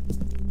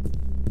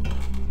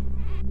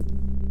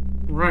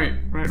 Right.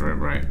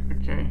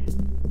 Okay.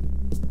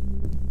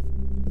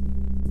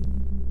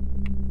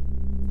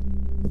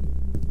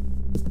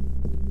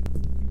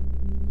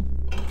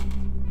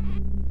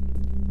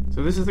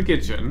 So this is the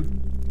kitchen,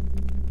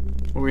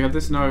 where we have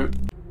this note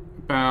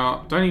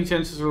about dining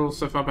utensils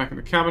so far back in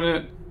the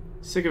cabinet.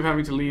 Sick of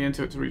having to lean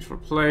into it to reach for a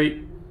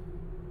plate.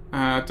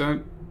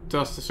 Don't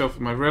dust the shelf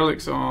with my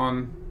relics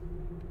on.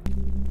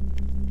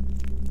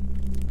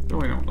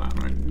 Probably not that,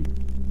 right?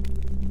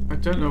 I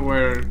don't know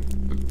where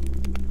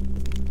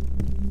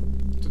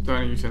the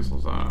dining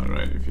utensils are,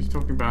 right? If he's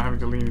talking about having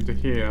to lean into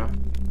here,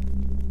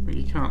 but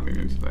you can't lean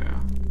into there.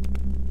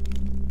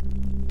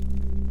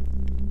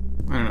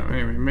 I don't know,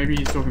 anyway, maybe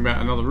he's talking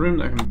about another room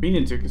that I haven't been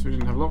into because we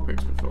didn't have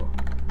lockpicks before.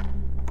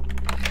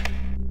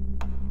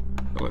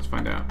 So let's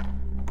find out.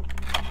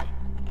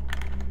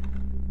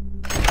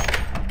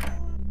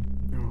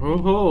 Oh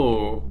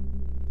ho!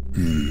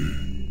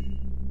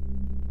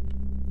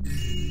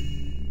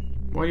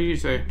 Why did you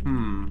say,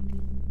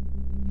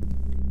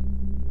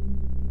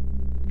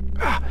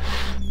 I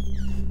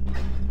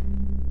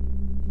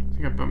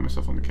think I burnt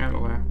myself on the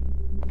candle there.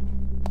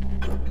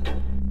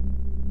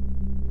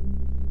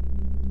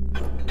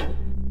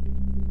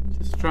 Is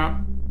this a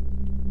trap?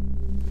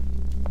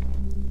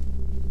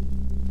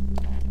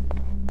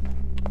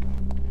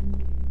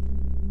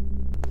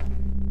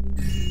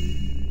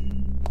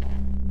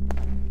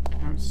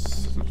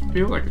 Doesn't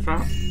feel like a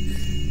trap.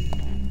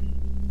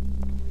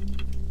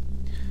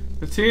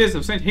 The tears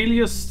of St.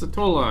 Helios the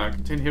Taller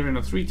contain herein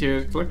are 3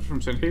 tears collected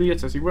from St.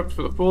 Helios as he wept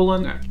for the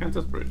fallen at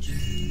Cantus Bridge.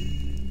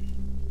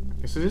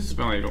 I guess it is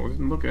valuable, we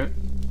didn't look at it.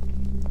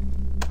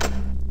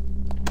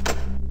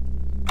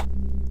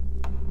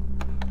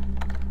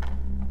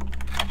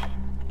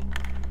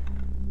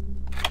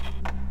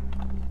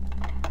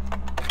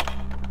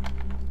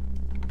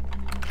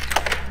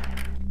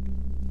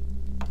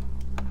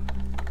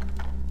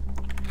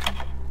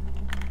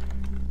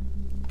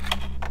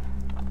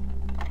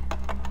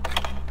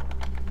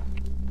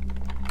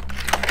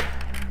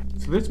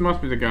 This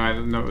must be the guy that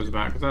the note was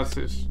about, because that's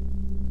his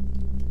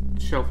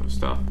shelf of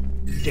stuff.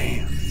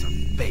 Damn, it's a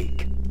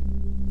fake.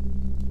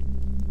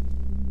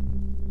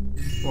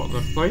 What,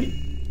 the plate?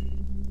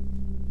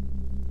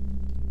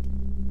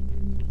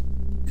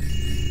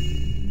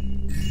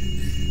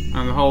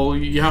 And the whole,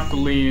 you have to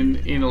lean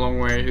in a long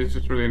way, is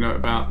just really a note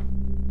about...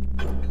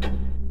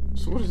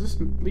 So what does this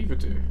lever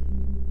do?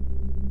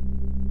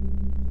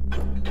 I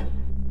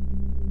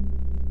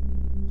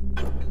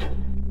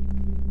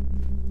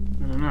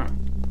don't know.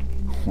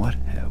 What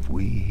have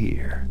we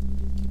here?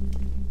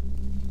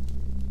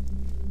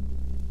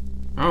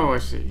 Oh, I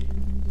see.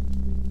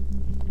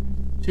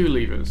 2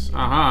 levers.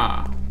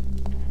 Aha!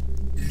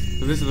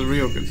 So this is the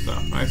real good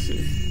stuff. I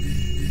see.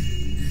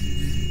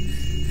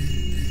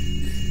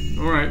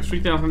 Alright,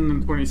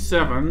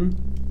 3,027.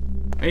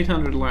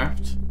 800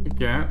 left to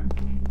get.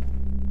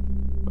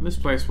 But this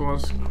place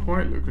was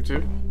quite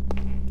lucrative.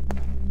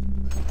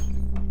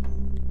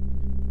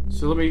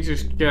 So let me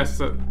just guess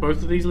that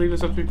both of these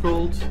levers have to be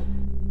pulled.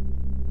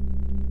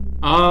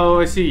 Oh,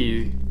 I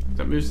see.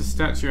 That moves the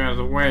statue out of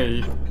the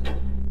way,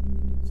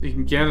 so you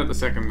can get at the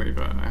second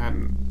lever. I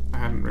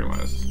hadn't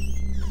realized.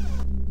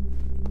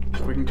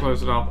 So we can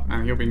close it up,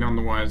 and he'll be none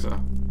the wiser.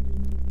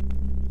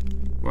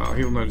 Well,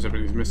 he'll notice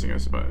everything's missing, I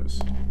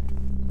suppose.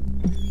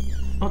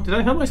 Oh, did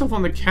I hurt myself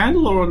on the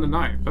candle or on the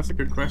knife? That's a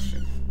good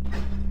question.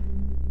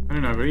 I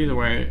don't know, but either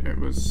way, it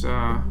was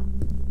not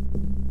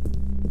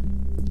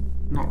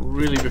Not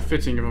really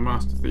befitting of a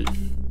master thief.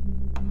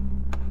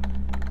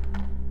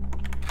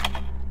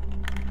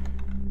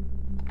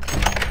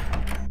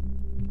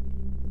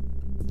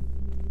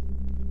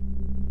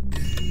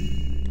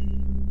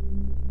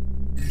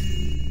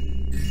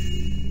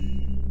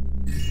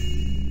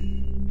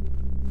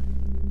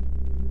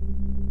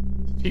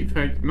 Cheap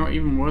fake, not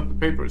even worth the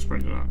paper it's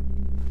printed on.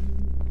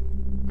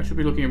 I should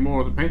be looking at more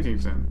of the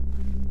paintings then.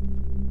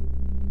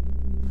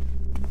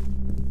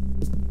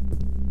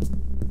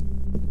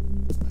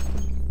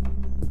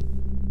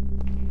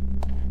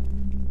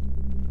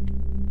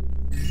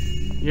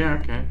 Yeah,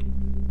 okay.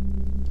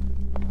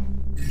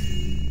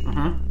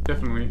 Uh-huh,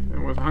 definitely.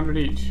 It was 100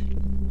 each.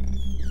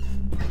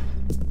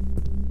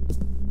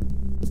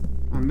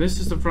 And this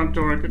is the front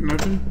door I couldn't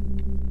open?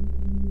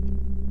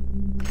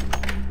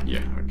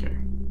 Yeah, okay.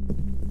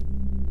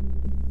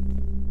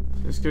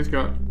 So this guy's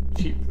got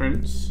cheap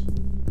prints.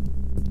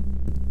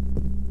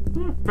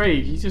 Not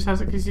fake, he just has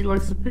it because he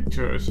likes the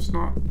picture. It's just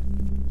not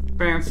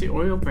fancy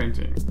oil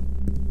painting.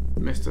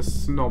 Mr.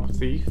 Snob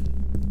Thief.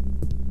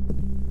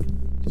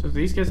 So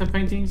these guys have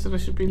paintings that I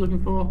should be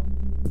looking for?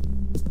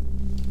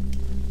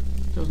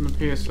 Doesn't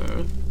appear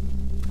so.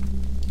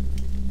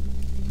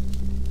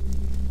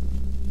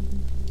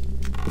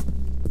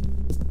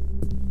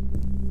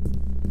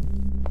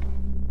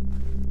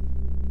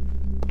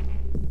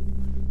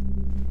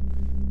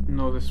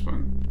 Nor this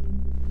one.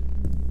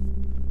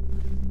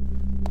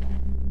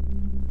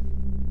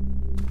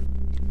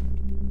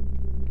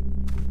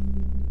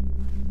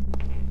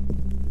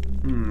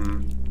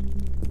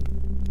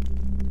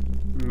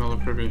 Another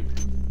privy.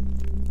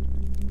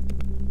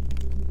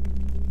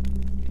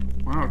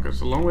 Wow, it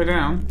goes a long way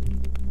down.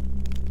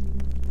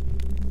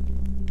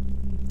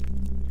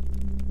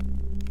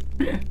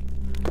 Yeah.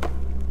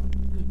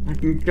 I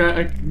can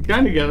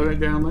kind of get it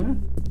down there.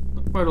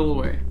 Not quite all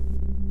the way.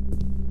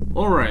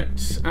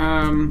 Alright,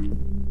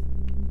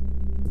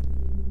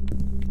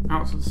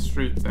 out to the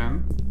street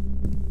then.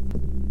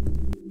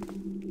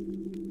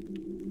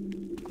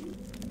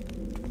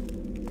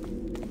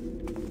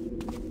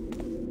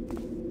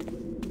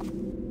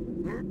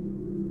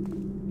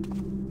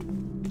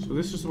 So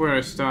this is where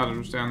I started,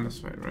 was down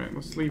this way, right?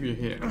 Let's leave you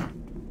here.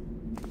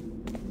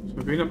 So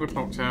we've been up the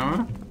clock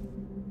tower.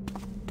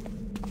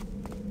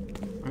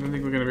 I don't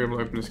think we're going to be able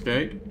to open this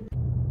gate.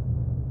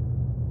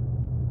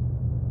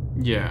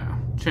 Yeah,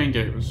 chain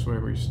gate was where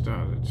we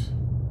started.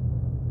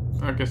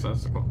 I guess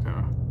that's the clock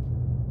tower.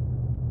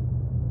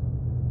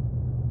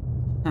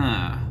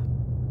 Huh.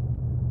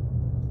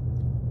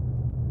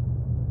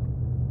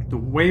 The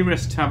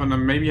Wayrest Tavern I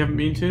maybe haven't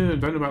been to. I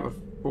don't know about the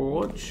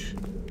Forge.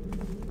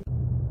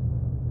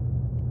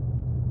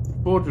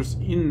 The Forge was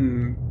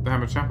in the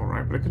Hammer Chapel,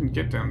 right? But I couldn't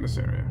get down this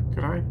area.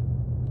 Could I?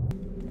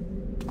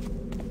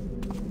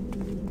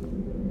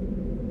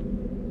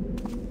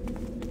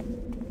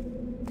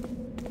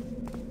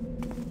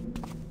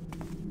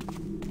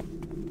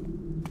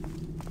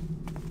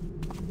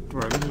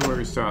 Right, this is where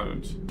we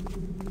started.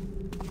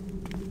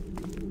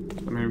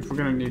 I mean, if we're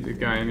going to need the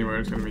guy anywhere,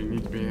 it's going to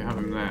need to have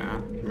him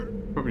there.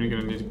 Probably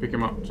going to need to pick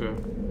him up to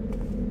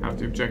have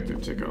the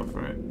objective tick off,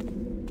 right?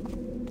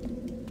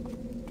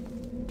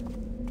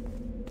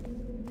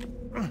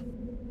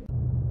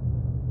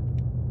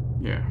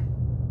 Yeah.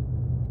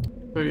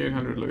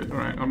 3,800 loot.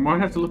 Alright, I might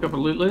have to look up a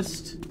loot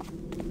list. Did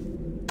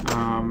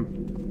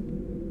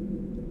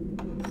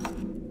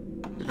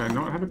I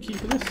not have a key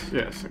for this?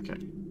 Yes, okay.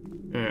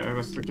 Yeah,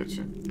 that's the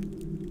kitchen.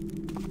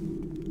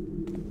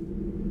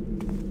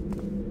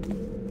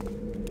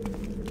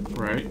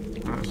 Right,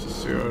 that's the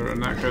sewer,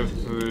 and that goes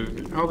to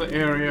the other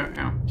area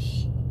out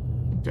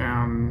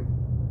down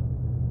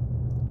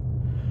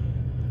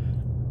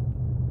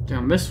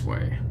this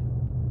way.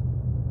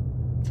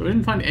 So we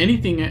didn't find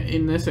anything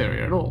in this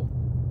area at all.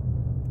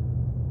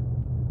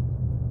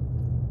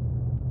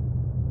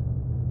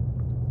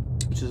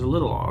 Which is a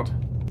little odd.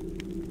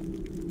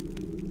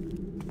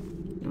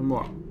 And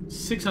what?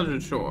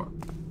 600 short.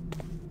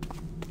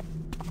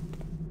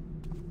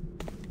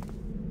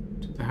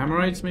 Did the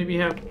Hammerites maybe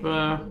have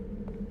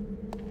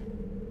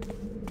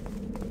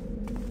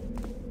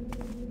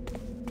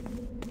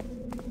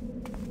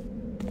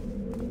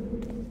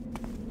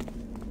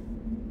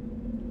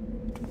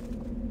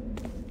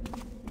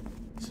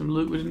some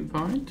loot we didn't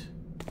find?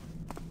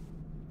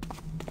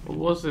 Or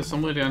was there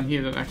somewhere down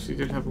here that actually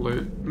did have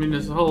loot? I mean,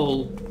 there's a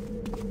whole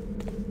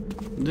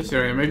this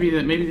area. Maybe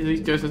these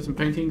guys had some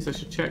paintings. I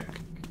should check.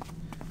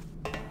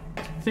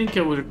 I think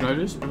I would have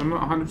noticed, but I'm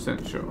not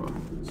 100% sure.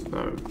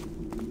 So,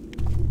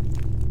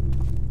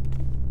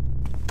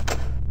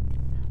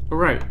 oh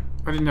right,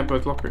 I didn't have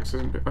both lockpicks.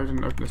 I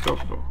didn't open this door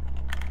before.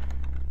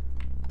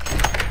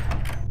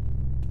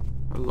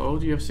 Hello,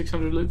 do you have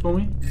 600 loot for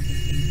me?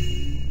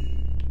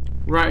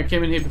 Right, I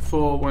came in here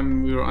before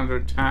when we were under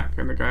attack,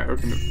 and the guy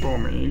opened it for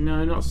me.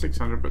 No, not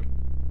 600, but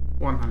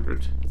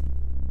 100.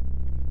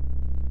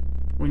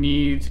 We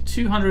need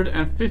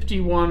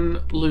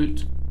 251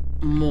 loot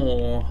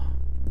more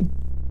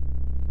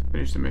to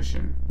finish the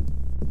mission.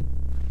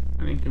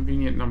 An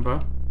inconvenient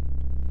number.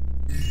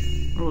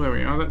 Oh, there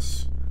we are.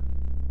 That's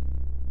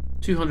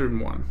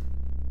 201.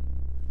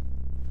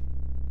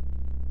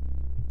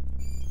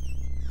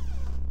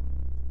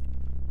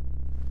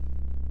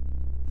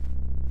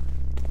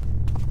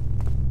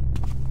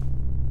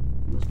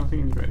 There's nothing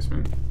in the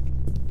basement.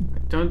 I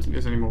don't think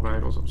there's any more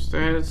valuables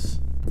upstairs.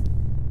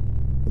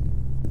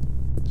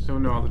 Still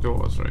no other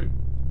doors, right?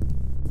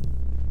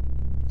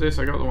 This,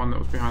 I got the one that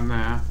was behind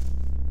there.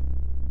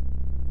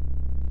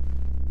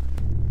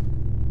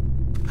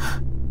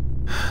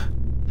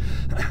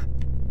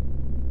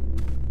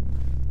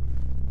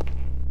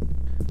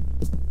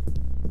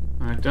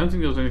 I don't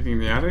think there was anything in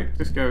the attic.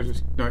 This guy was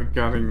just like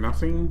guarding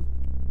nothing.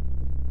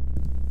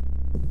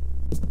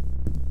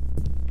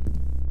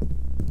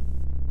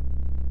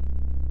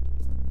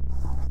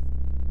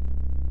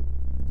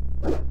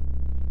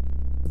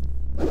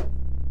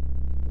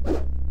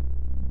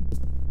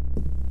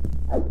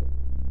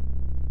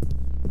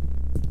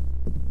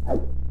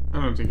 I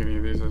don't think any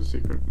of these are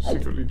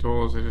secretly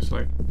doors. They're just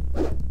like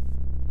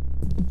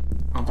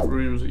other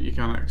rooms that you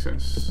can't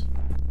access.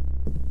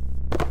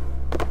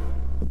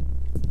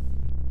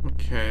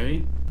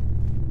 Okay.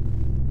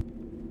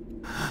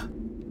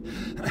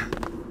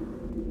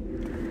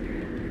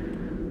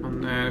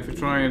 And then if we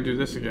try and do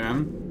this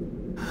again.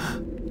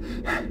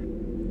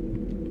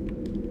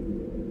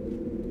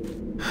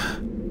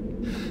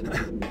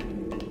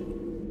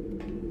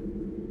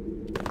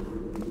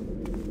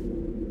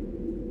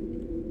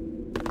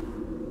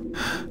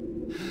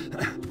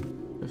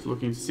 Just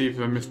looking to see if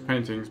I missed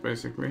paintings,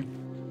 basically.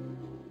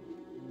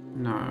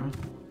 No.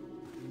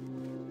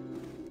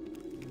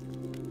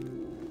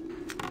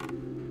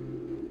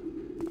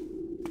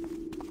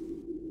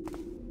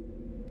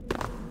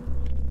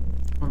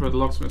 What about the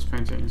locksmith's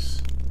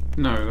paintings?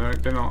 No,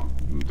 they're not.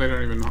 They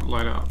don't even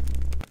light up.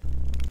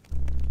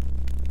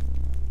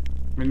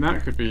 I mean,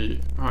 that could be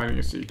hiding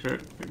a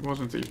secret. It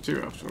wasn't Thief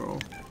 2 after all.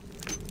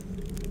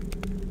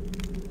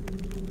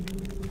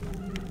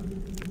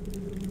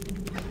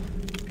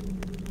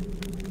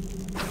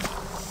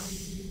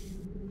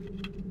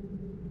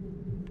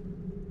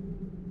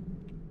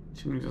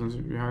 Chimney doesn't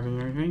seem to be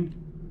hiding anything.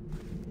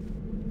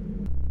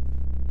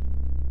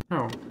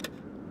 Oh.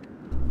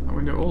 That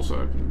window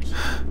also opens.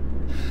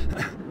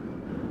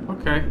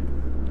 Okay.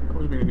 That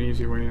would have been an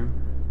easy way in.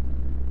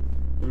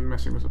 Than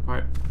messing with the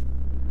pipe.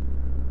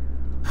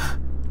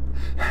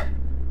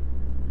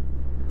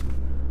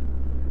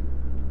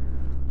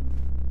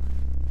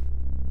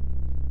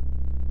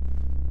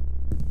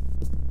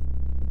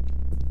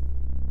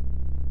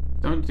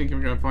 Don't think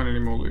I'm going to find any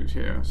more loot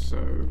here,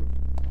 so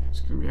it's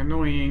going to be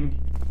annoying.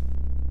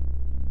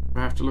 I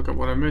have to look at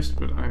what I missed,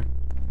 but I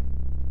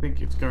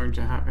think it's going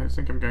to I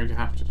think I'm going to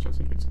have to. I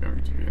think it's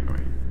going to be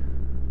annoying.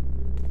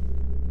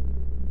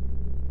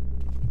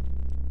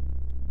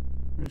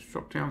 Let's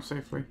drop down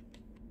safely.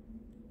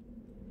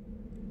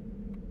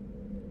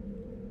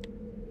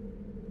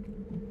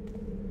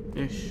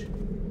 Ish.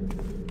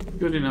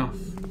 Good enough.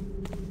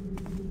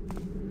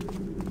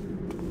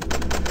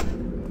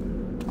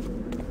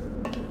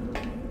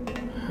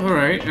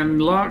 Alright,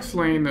 and Lark's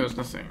Lane, there's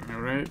nothing,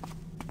 alright?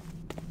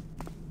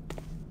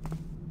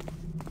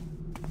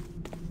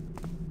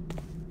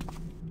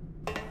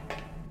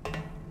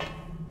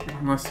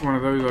 Unless one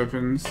of those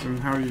opens, and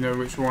how do you know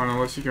which one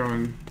unless you go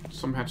and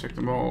somehow check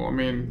them all? I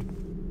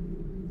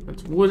mean,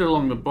 it's wood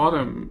along the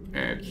bottom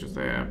edge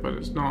there, but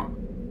it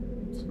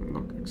doesn't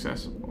look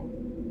accessible.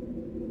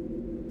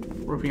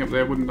 Roofing up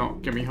there would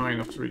not get me high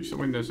enough to reach the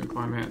windows and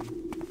climb in.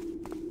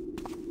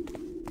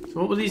 So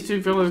what were these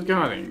two fellows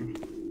guarding?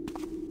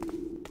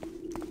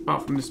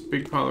 Apart from this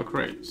big pile of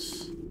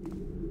crates.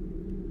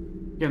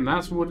 Again,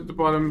 that's wood at the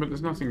bottom, but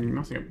there's nothing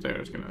up there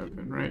that's going to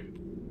open, right?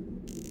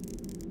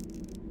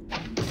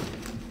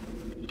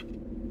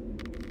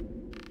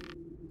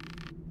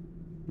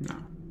 No.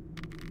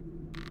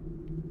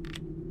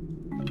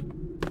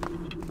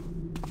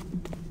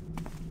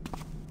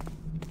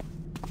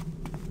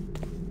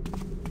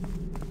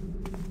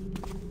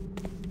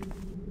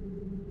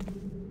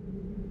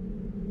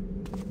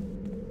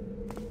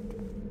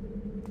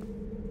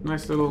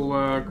 Nice little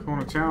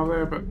corner tower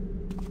there, but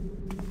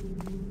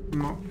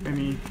not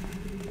any.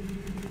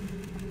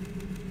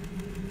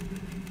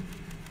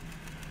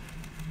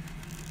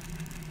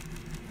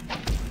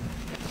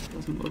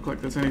 Doesn't look like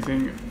there's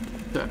anything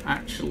to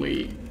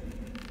actually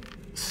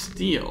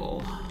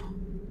steal.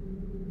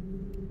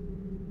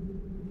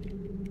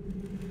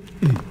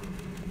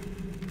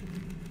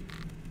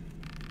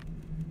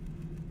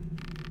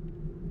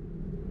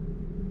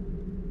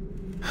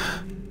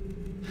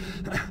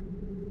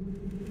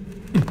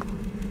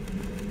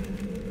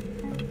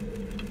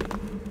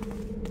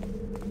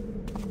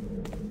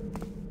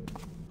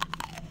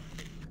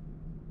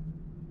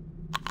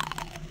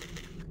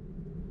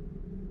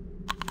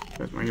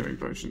 There's my healing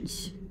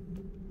potions.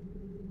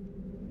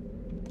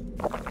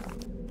 And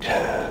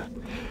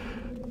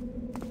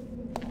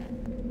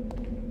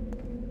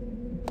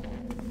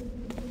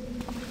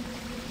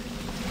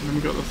then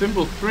we got the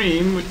Thimble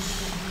Stream, which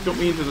got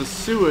me into the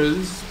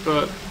sewers,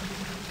 but...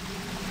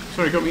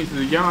 Sorry, got me into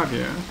the yard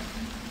here.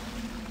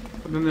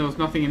 But then there was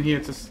nothing in here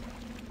to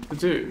to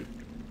do.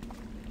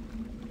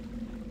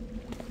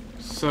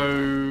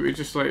 So it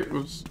just like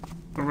was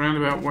a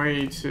roundabout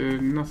way to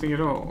nothing at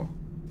all.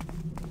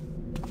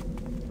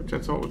 Which I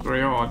thought was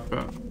very odd,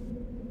 but...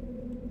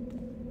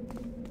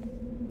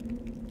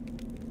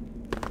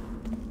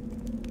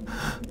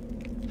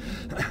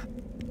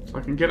 So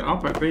I can get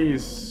up at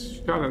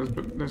these shutters,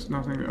 but there's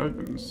nothing that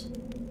opens.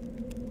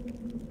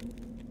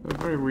 They're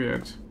very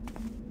weird.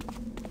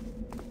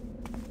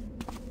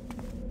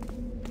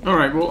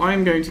 Alright, well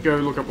I'm going to go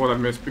look up what I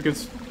missed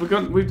because we've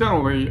done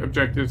all the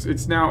objectives.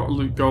 It's now a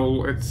loot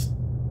goal. It's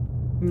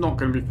not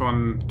going to be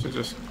fun to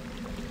just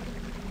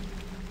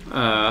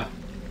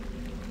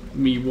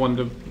me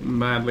wander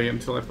madly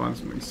until I find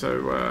something.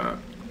 So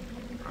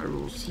I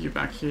will see you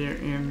back here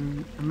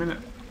in a minute.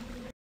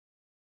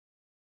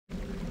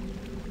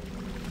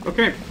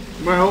 Okay,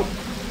 well,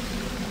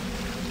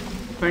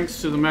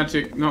 thanks to the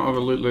magic, not of a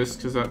loot list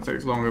because that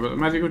takes longer, but the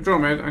magic of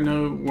Dromed, I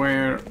know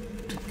where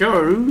to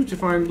go to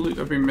find loot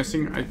I've been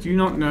missing. I do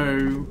not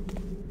know...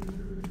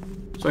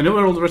 So I know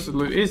where all the rest of the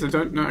loot is, I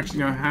don't actually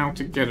know how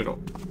to get it all.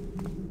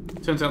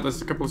 Turns out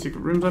there's a couple of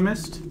secret rooms I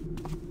missed.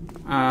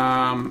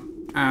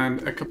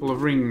 And a couple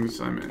of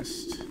rings I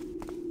missed.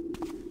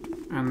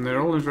 And they're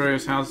all in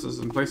various houses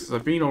and places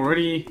I've been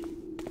already.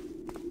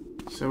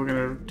 So we're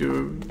going to do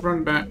a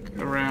run back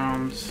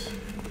around...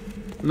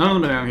 None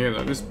of them are down here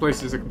though. This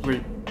place is a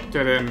complete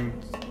dead end.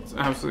 It's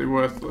absolutely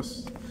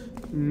worthless.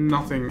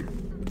 Nothing...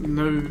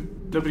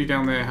 Nobody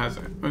down there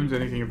owns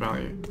anything of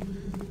value.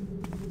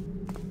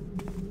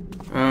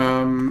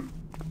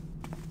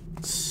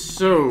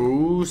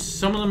 So,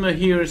 some of them are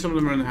here and some of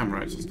them are in the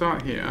Hammerite. So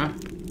start here.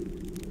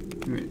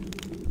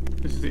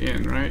 This is the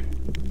inn, right?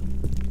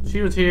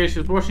 She was here, she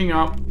was washing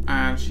up,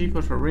 and she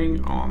put her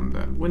ring on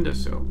the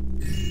windowsill.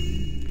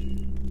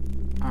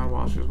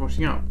 While she was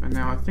washing up. And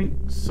now I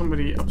think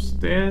somebody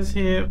upstairs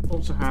here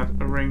also had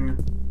a ring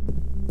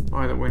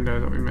by the window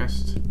that we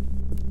missed.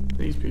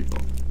 These people.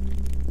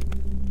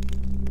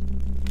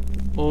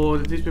 Or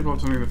did these people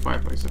have something in the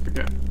fireplace? I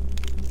forget.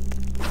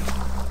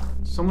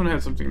 Someone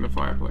had something in the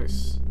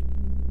fireplace.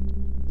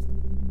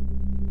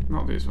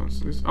 Not these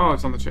ones. Oh,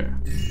 it's on the chair.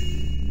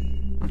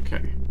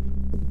 Okay.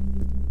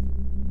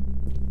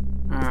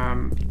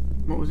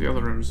 What was the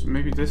other rooms?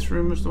 Maybe this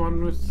room was the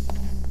one with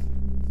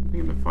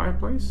something in the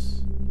fireplace?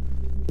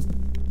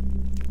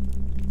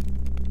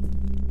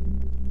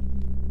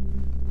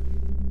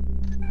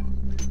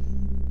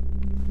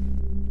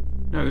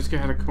 No, this guy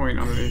had a coin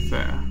underneath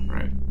there,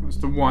 right? That's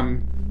the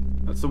one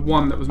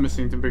that was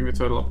missing to bring the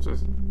total up to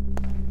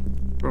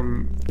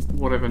from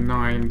whatever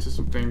 9 to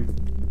something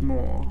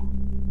more.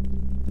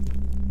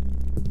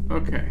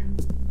 Okay.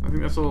 I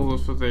think that's all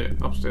for the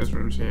upstairs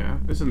rooms here.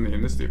 This isn't the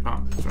inn, this is the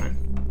apartments, right?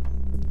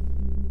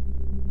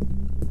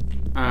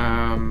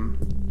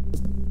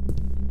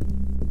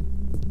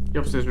 The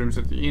upstairs rooms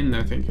at the inn,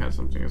 I think, has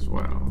something as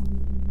well.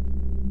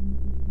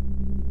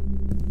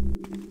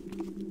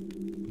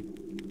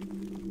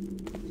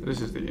 So this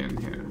is the inn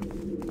here.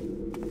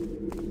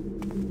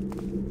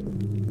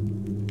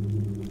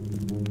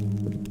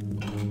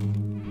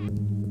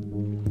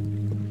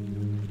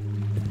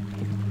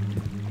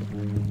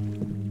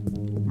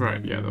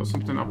 Right, yeah, there was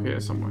something up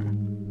here somewhere.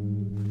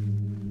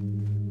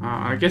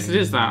 I guess it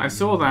is that. I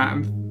saw that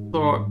and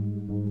thought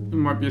it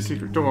might be a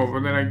secret door,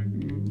 but then I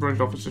wrote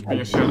it off as just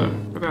being a shutter.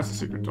 But that's a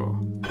secret door.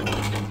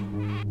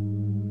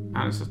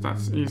 And it's just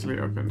that's easily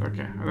opened.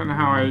 Okay, I don't know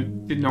how I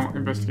did not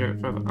investigate it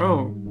further.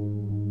 Oh,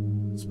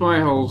 spy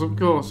holes. Of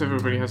course,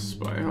 everybody has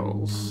spy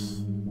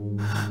holes.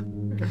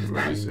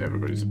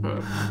 Everybody's a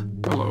perp.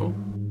 Hello.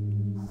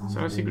 Is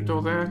that a secret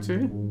door there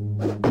too?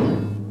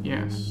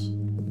 Yes.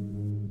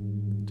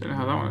 Don't know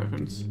how that one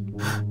opens.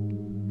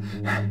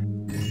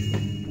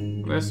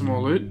 Well, there's some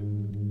more loot.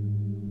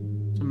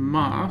 It's a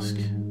mask.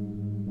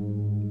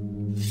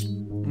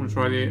 I'm gonna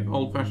try the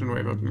old-fashioned way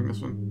of opening this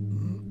one.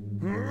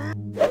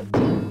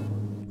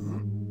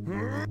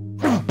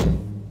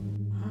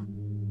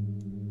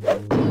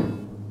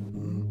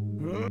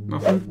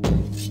 Nothing?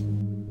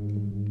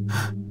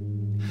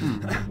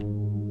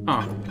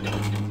 Oh.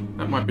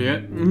 That might be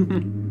it.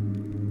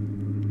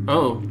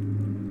 Oh.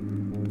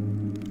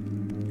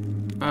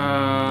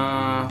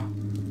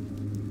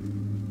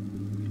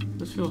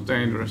 This feels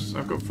dangerous.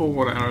 I've got 4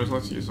 water arrows,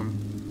 let's use them.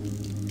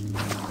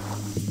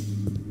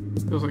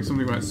 Feels like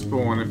something might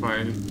spawn if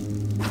I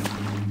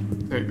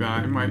take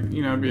that. It might,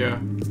 you know, be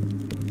a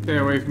stay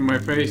away from my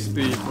face,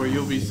 thief, or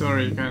you'll be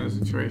sorry kind of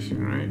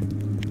situation, right?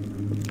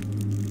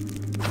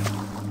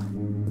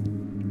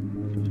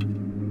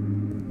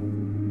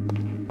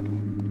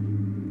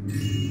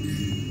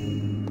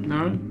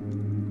 No?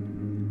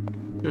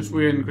 Just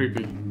weird and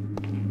creepy.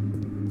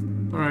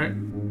 Alright.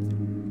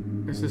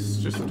 Is this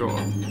just a door?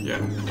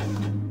 Yeah.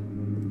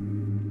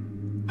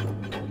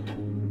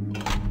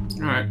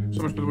 Alright,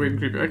 so much for the weird and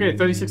creepy. Okay,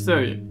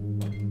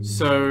 3630.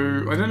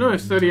 So, I don't know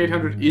if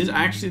 3800 is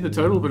actually the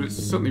total, but it's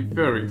certainly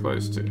very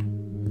close to.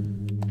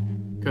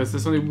 Because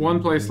there's only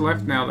one place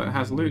left now that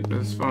has loot,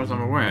 as far as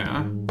I'm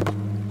aware.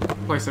 The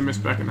place I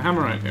missed back in the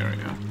Hammerite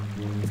area.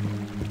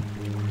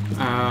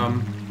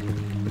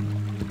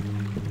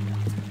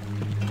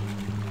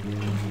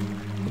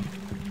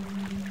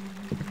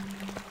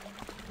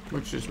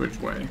 Which is which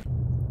way?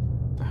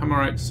 The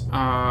Hammerites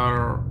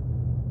are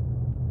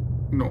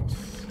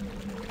north.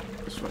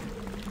 This way.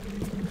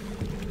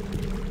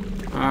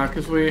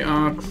 Because we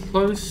are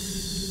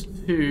close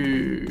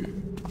to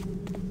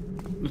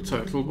the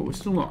total, but we're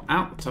still not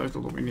at the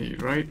total that we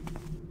need, right?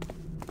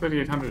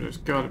 3,800 has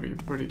got to be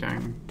pretty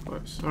dang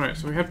close. Alright,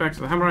 so we head back to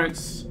the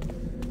Hammerites.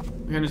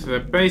 We head into their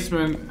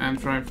basement and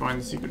try and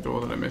find the secret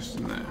door that I missed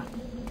in there.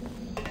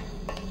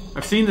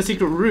 I've seen the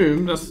secret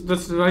room. That's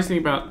the nice thing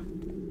about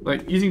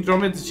like using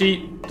Dromed's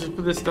cheat just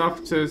for this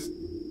stuff to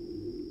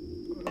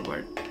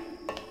like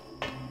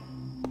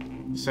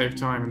save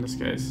time in this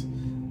case.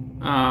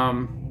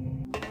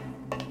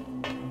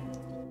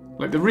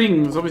 Like the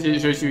rings, obviously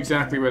it shows you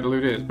exactly where the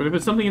loot is, but if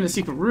it's something in a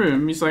secret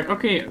room, it's like,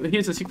 okay,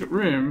 here's a secret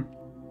room.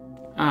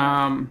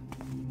 I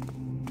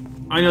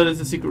know there's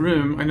a secret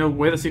room. I know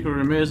where the secret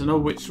room is. I know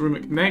which room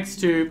it connects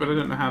to, but I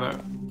don't know how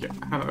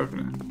to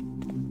open it.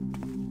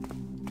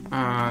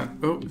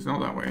 Oh, it's not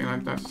that way, and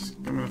I'm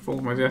gonna fall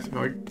to my death if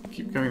I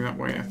keep going that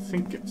way. I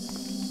think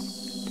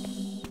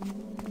it's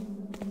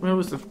where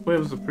was the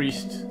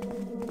priest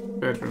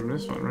bedroom?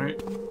 This one,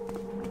 right?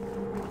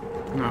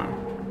 No.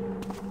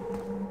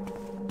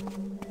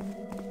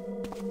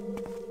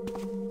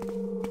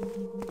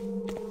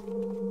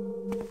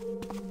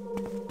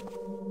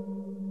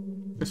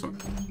 This one.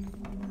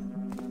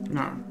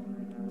 No.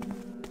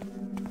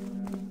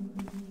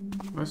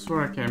 That's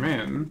where I came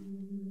in.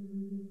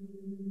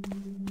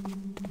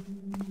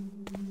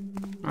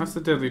 That's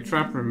the deadly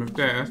trap room of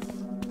death.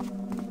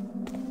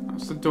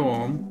 That's the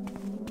dorm.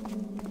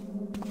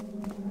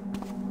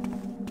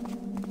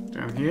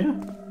 Down here?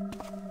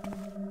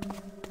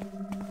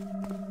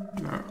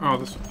 No. Oh,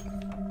 this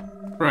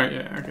one. Right,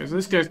 yeah, okay. So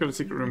this guy's got a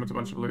secret room with a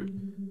bunch of loot.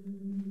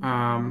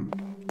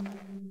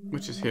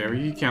 Which is here.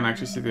 You can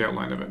actually see the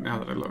outline of it now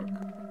that I look.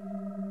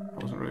 I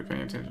wasn't really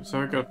paying attention. So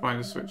I've got to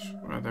find the switch.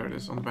 Right, there it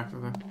is on the back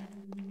of the...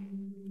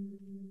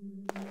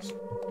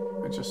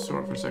 I just saw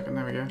it for a second.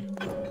 There we go.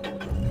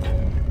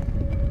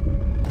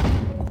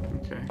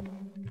 Okay.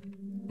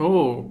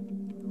 Oh!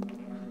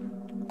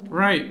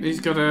 Right, he's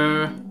got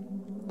a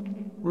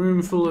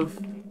room full of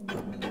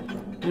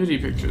nudie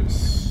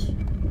pictures.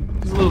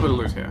 There's a little bit of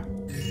loot here.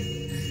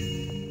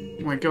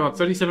 Oh my god,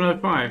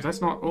 3705.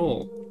 That's not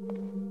all.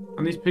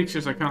 And these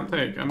pictures I can't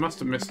take. I must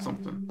have missed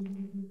something.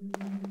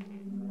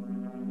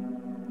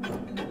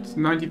 It's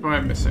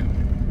 95 missing.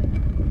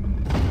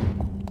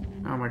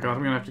 Oh my god,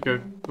 I'm gonna have to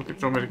go look at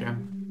Dromed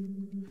again.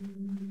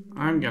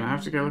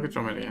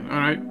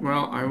 Alright,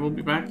 well, I will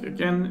be back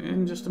again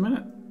in just a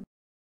minute.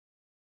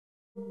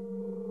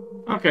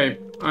 Okay,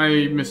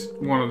 I missed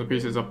one of the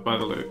pieces up by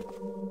the loot.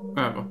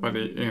 Up by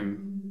the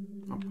inn.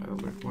 Up by the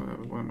loot,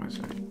 what am I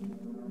saying?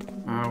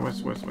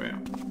 Where's the way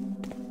out?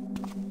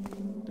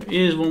 There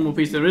is one more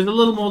piece. There is a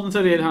little more than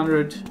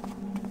 3,800.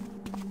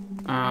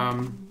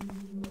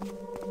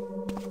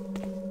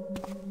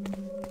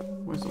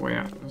 Where's the way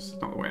out? That's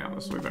not the way out.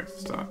 That's the way back to the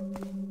start.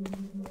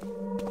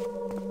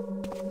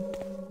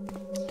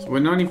 So we're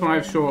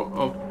 95 short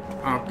of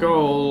our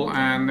goal,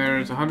 and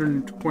there's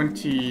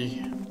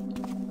 120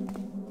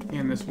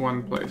 in this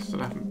one place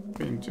that I haven't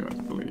been to, I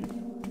believe.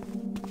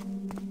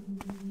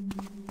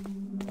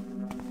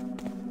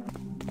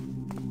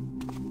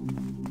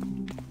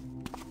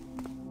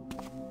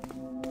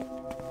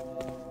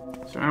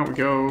 So out we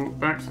go,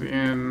 back to the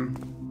inn,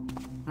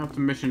 have the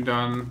mission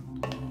done.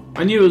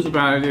 I knew it was a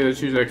bad idea to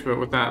choose expert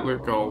with that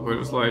loot goal, but it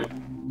was like...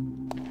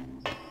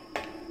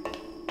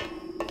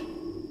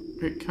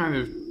 it kind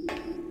of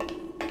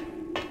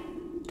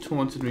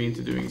taunted me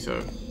into doing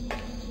so.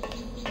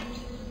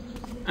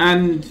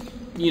 And,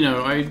 you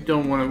know, I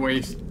don't want to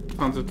waste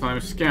tons of time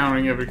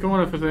scouring every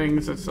corner for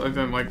things. I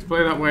don't like to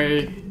play that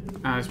way,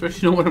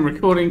 especially not when I'm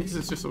recording, because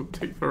it's just will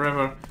take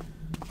forever.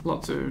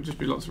 Just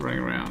be lots of running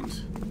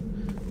around.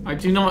 I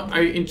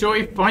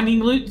enjoy finding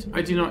loot.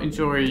 I do not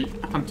enjoy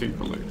hunting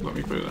for loot, let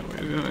me put it that way.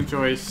 I do not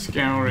enjoy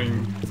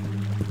scouring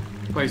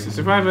places.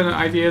 If I have an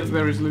idea that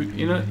there is loot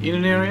in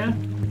an area,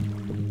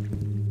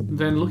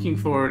 then looking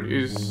for it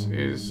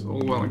is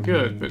all well and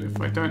good, but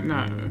if I don't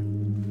know...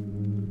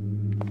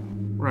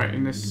 Right,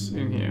 in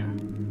here.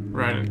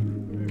 Right, I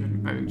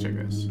didn't check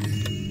this.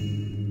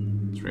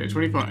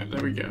 325,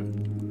 there we go.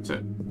 That's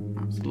it.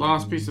 That's the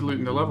last piece of loot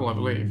in the level, I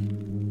believe.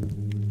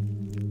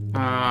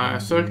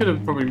 So I could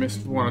have probably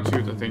missed one or two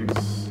of the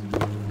things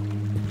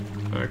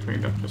that I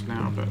cleaned up just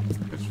now, but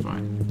it's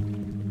fine.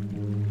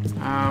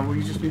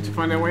 We just need to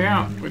find our way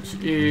out, which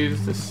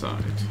is this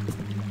side.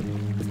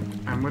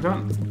 And we're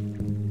done.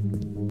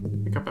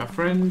 Pick up our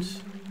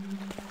friends.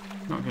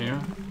 Not here.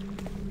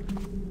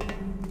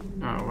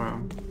 Oh,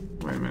 well.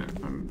 Wait a minute.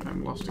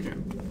 I'm lost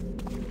again.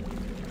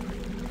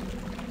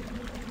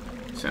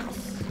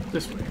 South.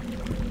 This way.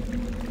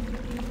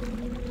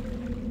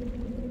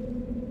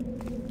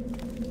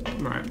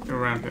 Right, go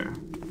around here.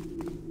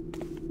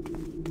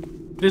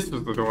 This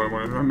was the door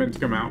I meant to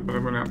come out, but I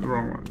went out the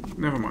wrong one.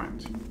 Never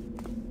mind.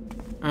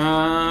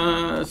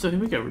 So here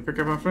we go. We pick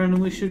up our friend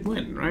and we should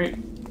win, right?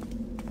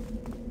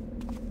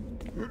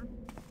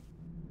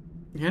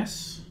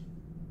 Yes?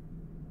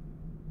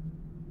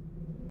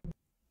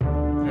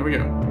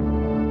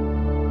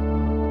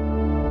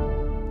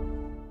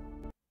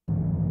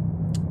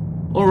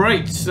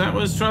 Alright, that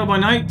was Trial by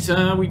Night.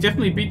 We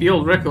definitely beat the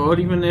old record,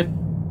 even if,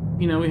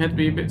 you know, we had to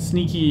be a bit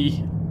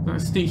sneaky,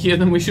 sneakier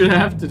than we should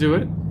have to do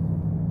it.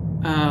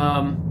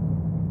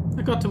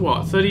 I got to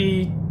what,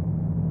 30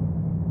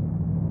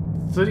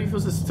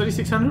 was this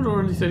 3600 or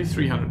only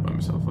 3300 by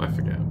myself? I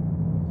forget.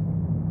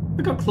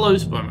 I got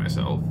close by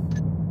myself.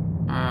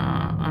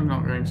 I'm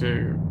not going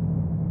to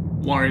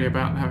worry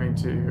about having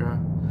to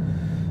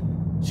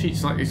cheat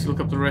slightly to look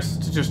up the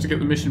rest just to get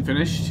the mission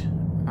finished.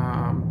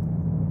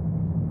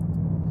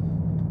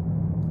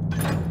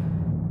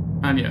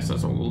 And yes,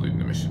 that's all we'll do in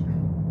the mission.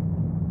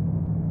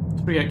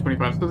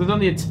 3825. So there's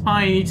only a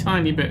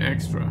tiny bit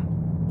extra.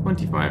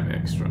 25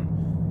 extra.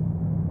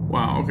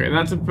 Wow, okay,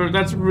 that's a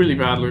really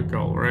bad loot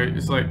goal, right?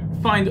 It's like,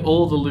 find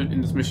all the loot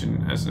in this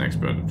mission as an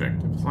expert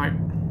objective. It's like,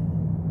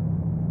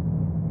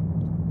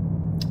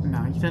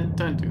 no, you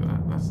don't do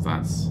that.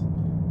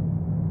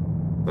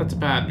 That's a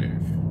bad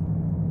move.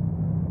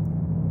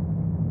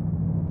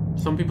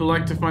 Some people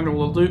like to find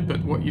all the loot,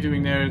 but what you're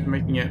doing there is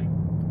making it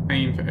a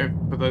pain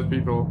for those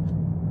people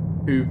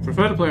who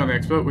prefer to play on the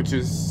expert, which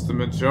is the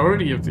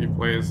majority of the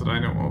players that I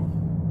know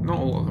of. Not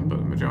all of them, but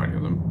the majority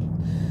of them.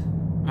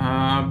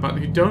 But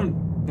who don't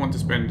want to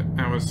spend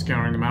hours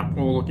scouring the map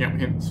or looking up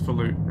hints for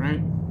loot,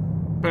 right?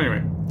 But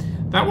anyway,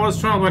 that was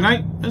Trial by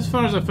Night. As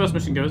far as our first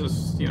mission goes,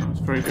 it's, you know, it's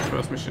a very good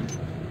first mission.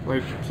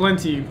 Played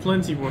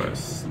plenty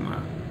worse than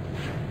that.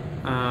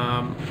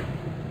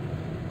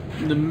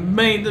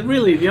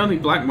 Really the only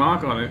black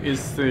mark on it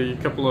is the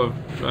couple of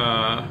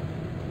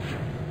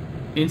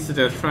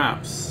insta-death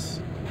traps.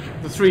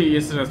 The 3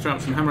 insta-death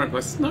traps in Hammerite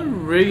Place. There's no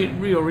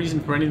real reason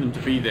for any of them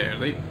to be there.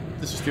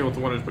 This is the author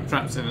wanted to put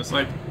traps in. It's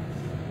like,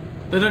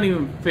 they don't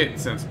even fit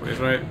sensibly,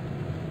 right?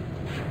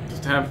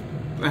 Just to have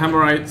the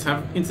Hammerites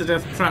have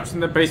insta-death traps in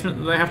their basement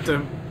that they have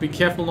to be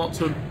careful not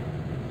to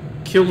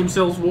kill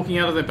themselves walking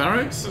out of their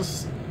barracks.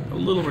 It's a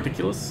little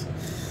ridiculous.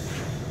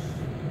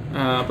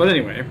 But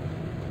anyway.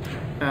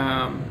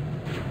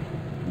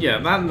 Yeah,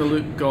 that and the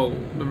loot goal,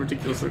 the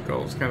ridiculous loot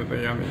goal is kind of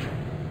the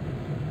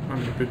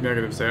big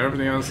negatives there.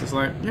 Everything else is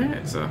like, yeah,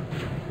 it's a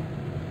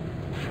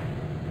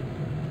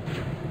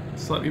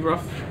slightly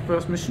rough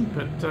first mission,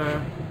 but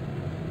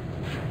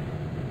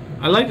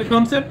I like the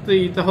concept,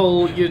 the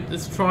whole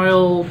this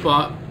trial,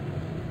 but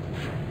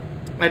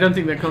I don't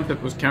think that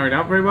concept was carried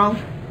out very well.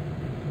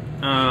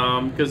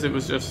 Because it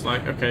was just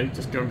like, okay,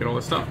 just go and get all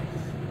this stuff.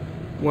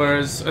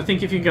 Whereas I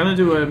think if you're gonna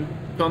do a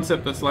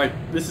concept that's like,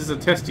 this is a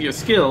test of your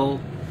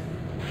skill,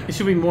 it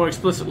should be more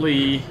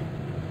explicitly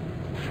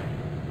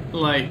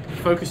like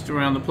focused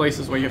around the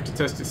places where you have to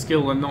test your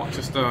skill, and not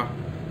just go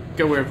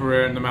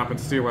everywhere in the map and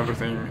steal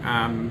everything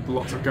and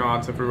lots of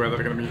guards everywhere that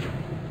are going to be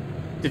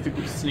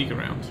difficult to sneak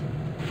around.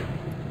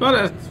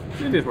 But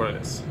it is what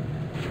it is.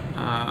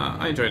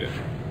 I enjoyed it.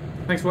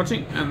 Thanks for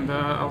watching, and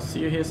I'll see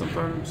you here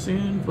sometime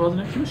soon for the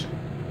next mission.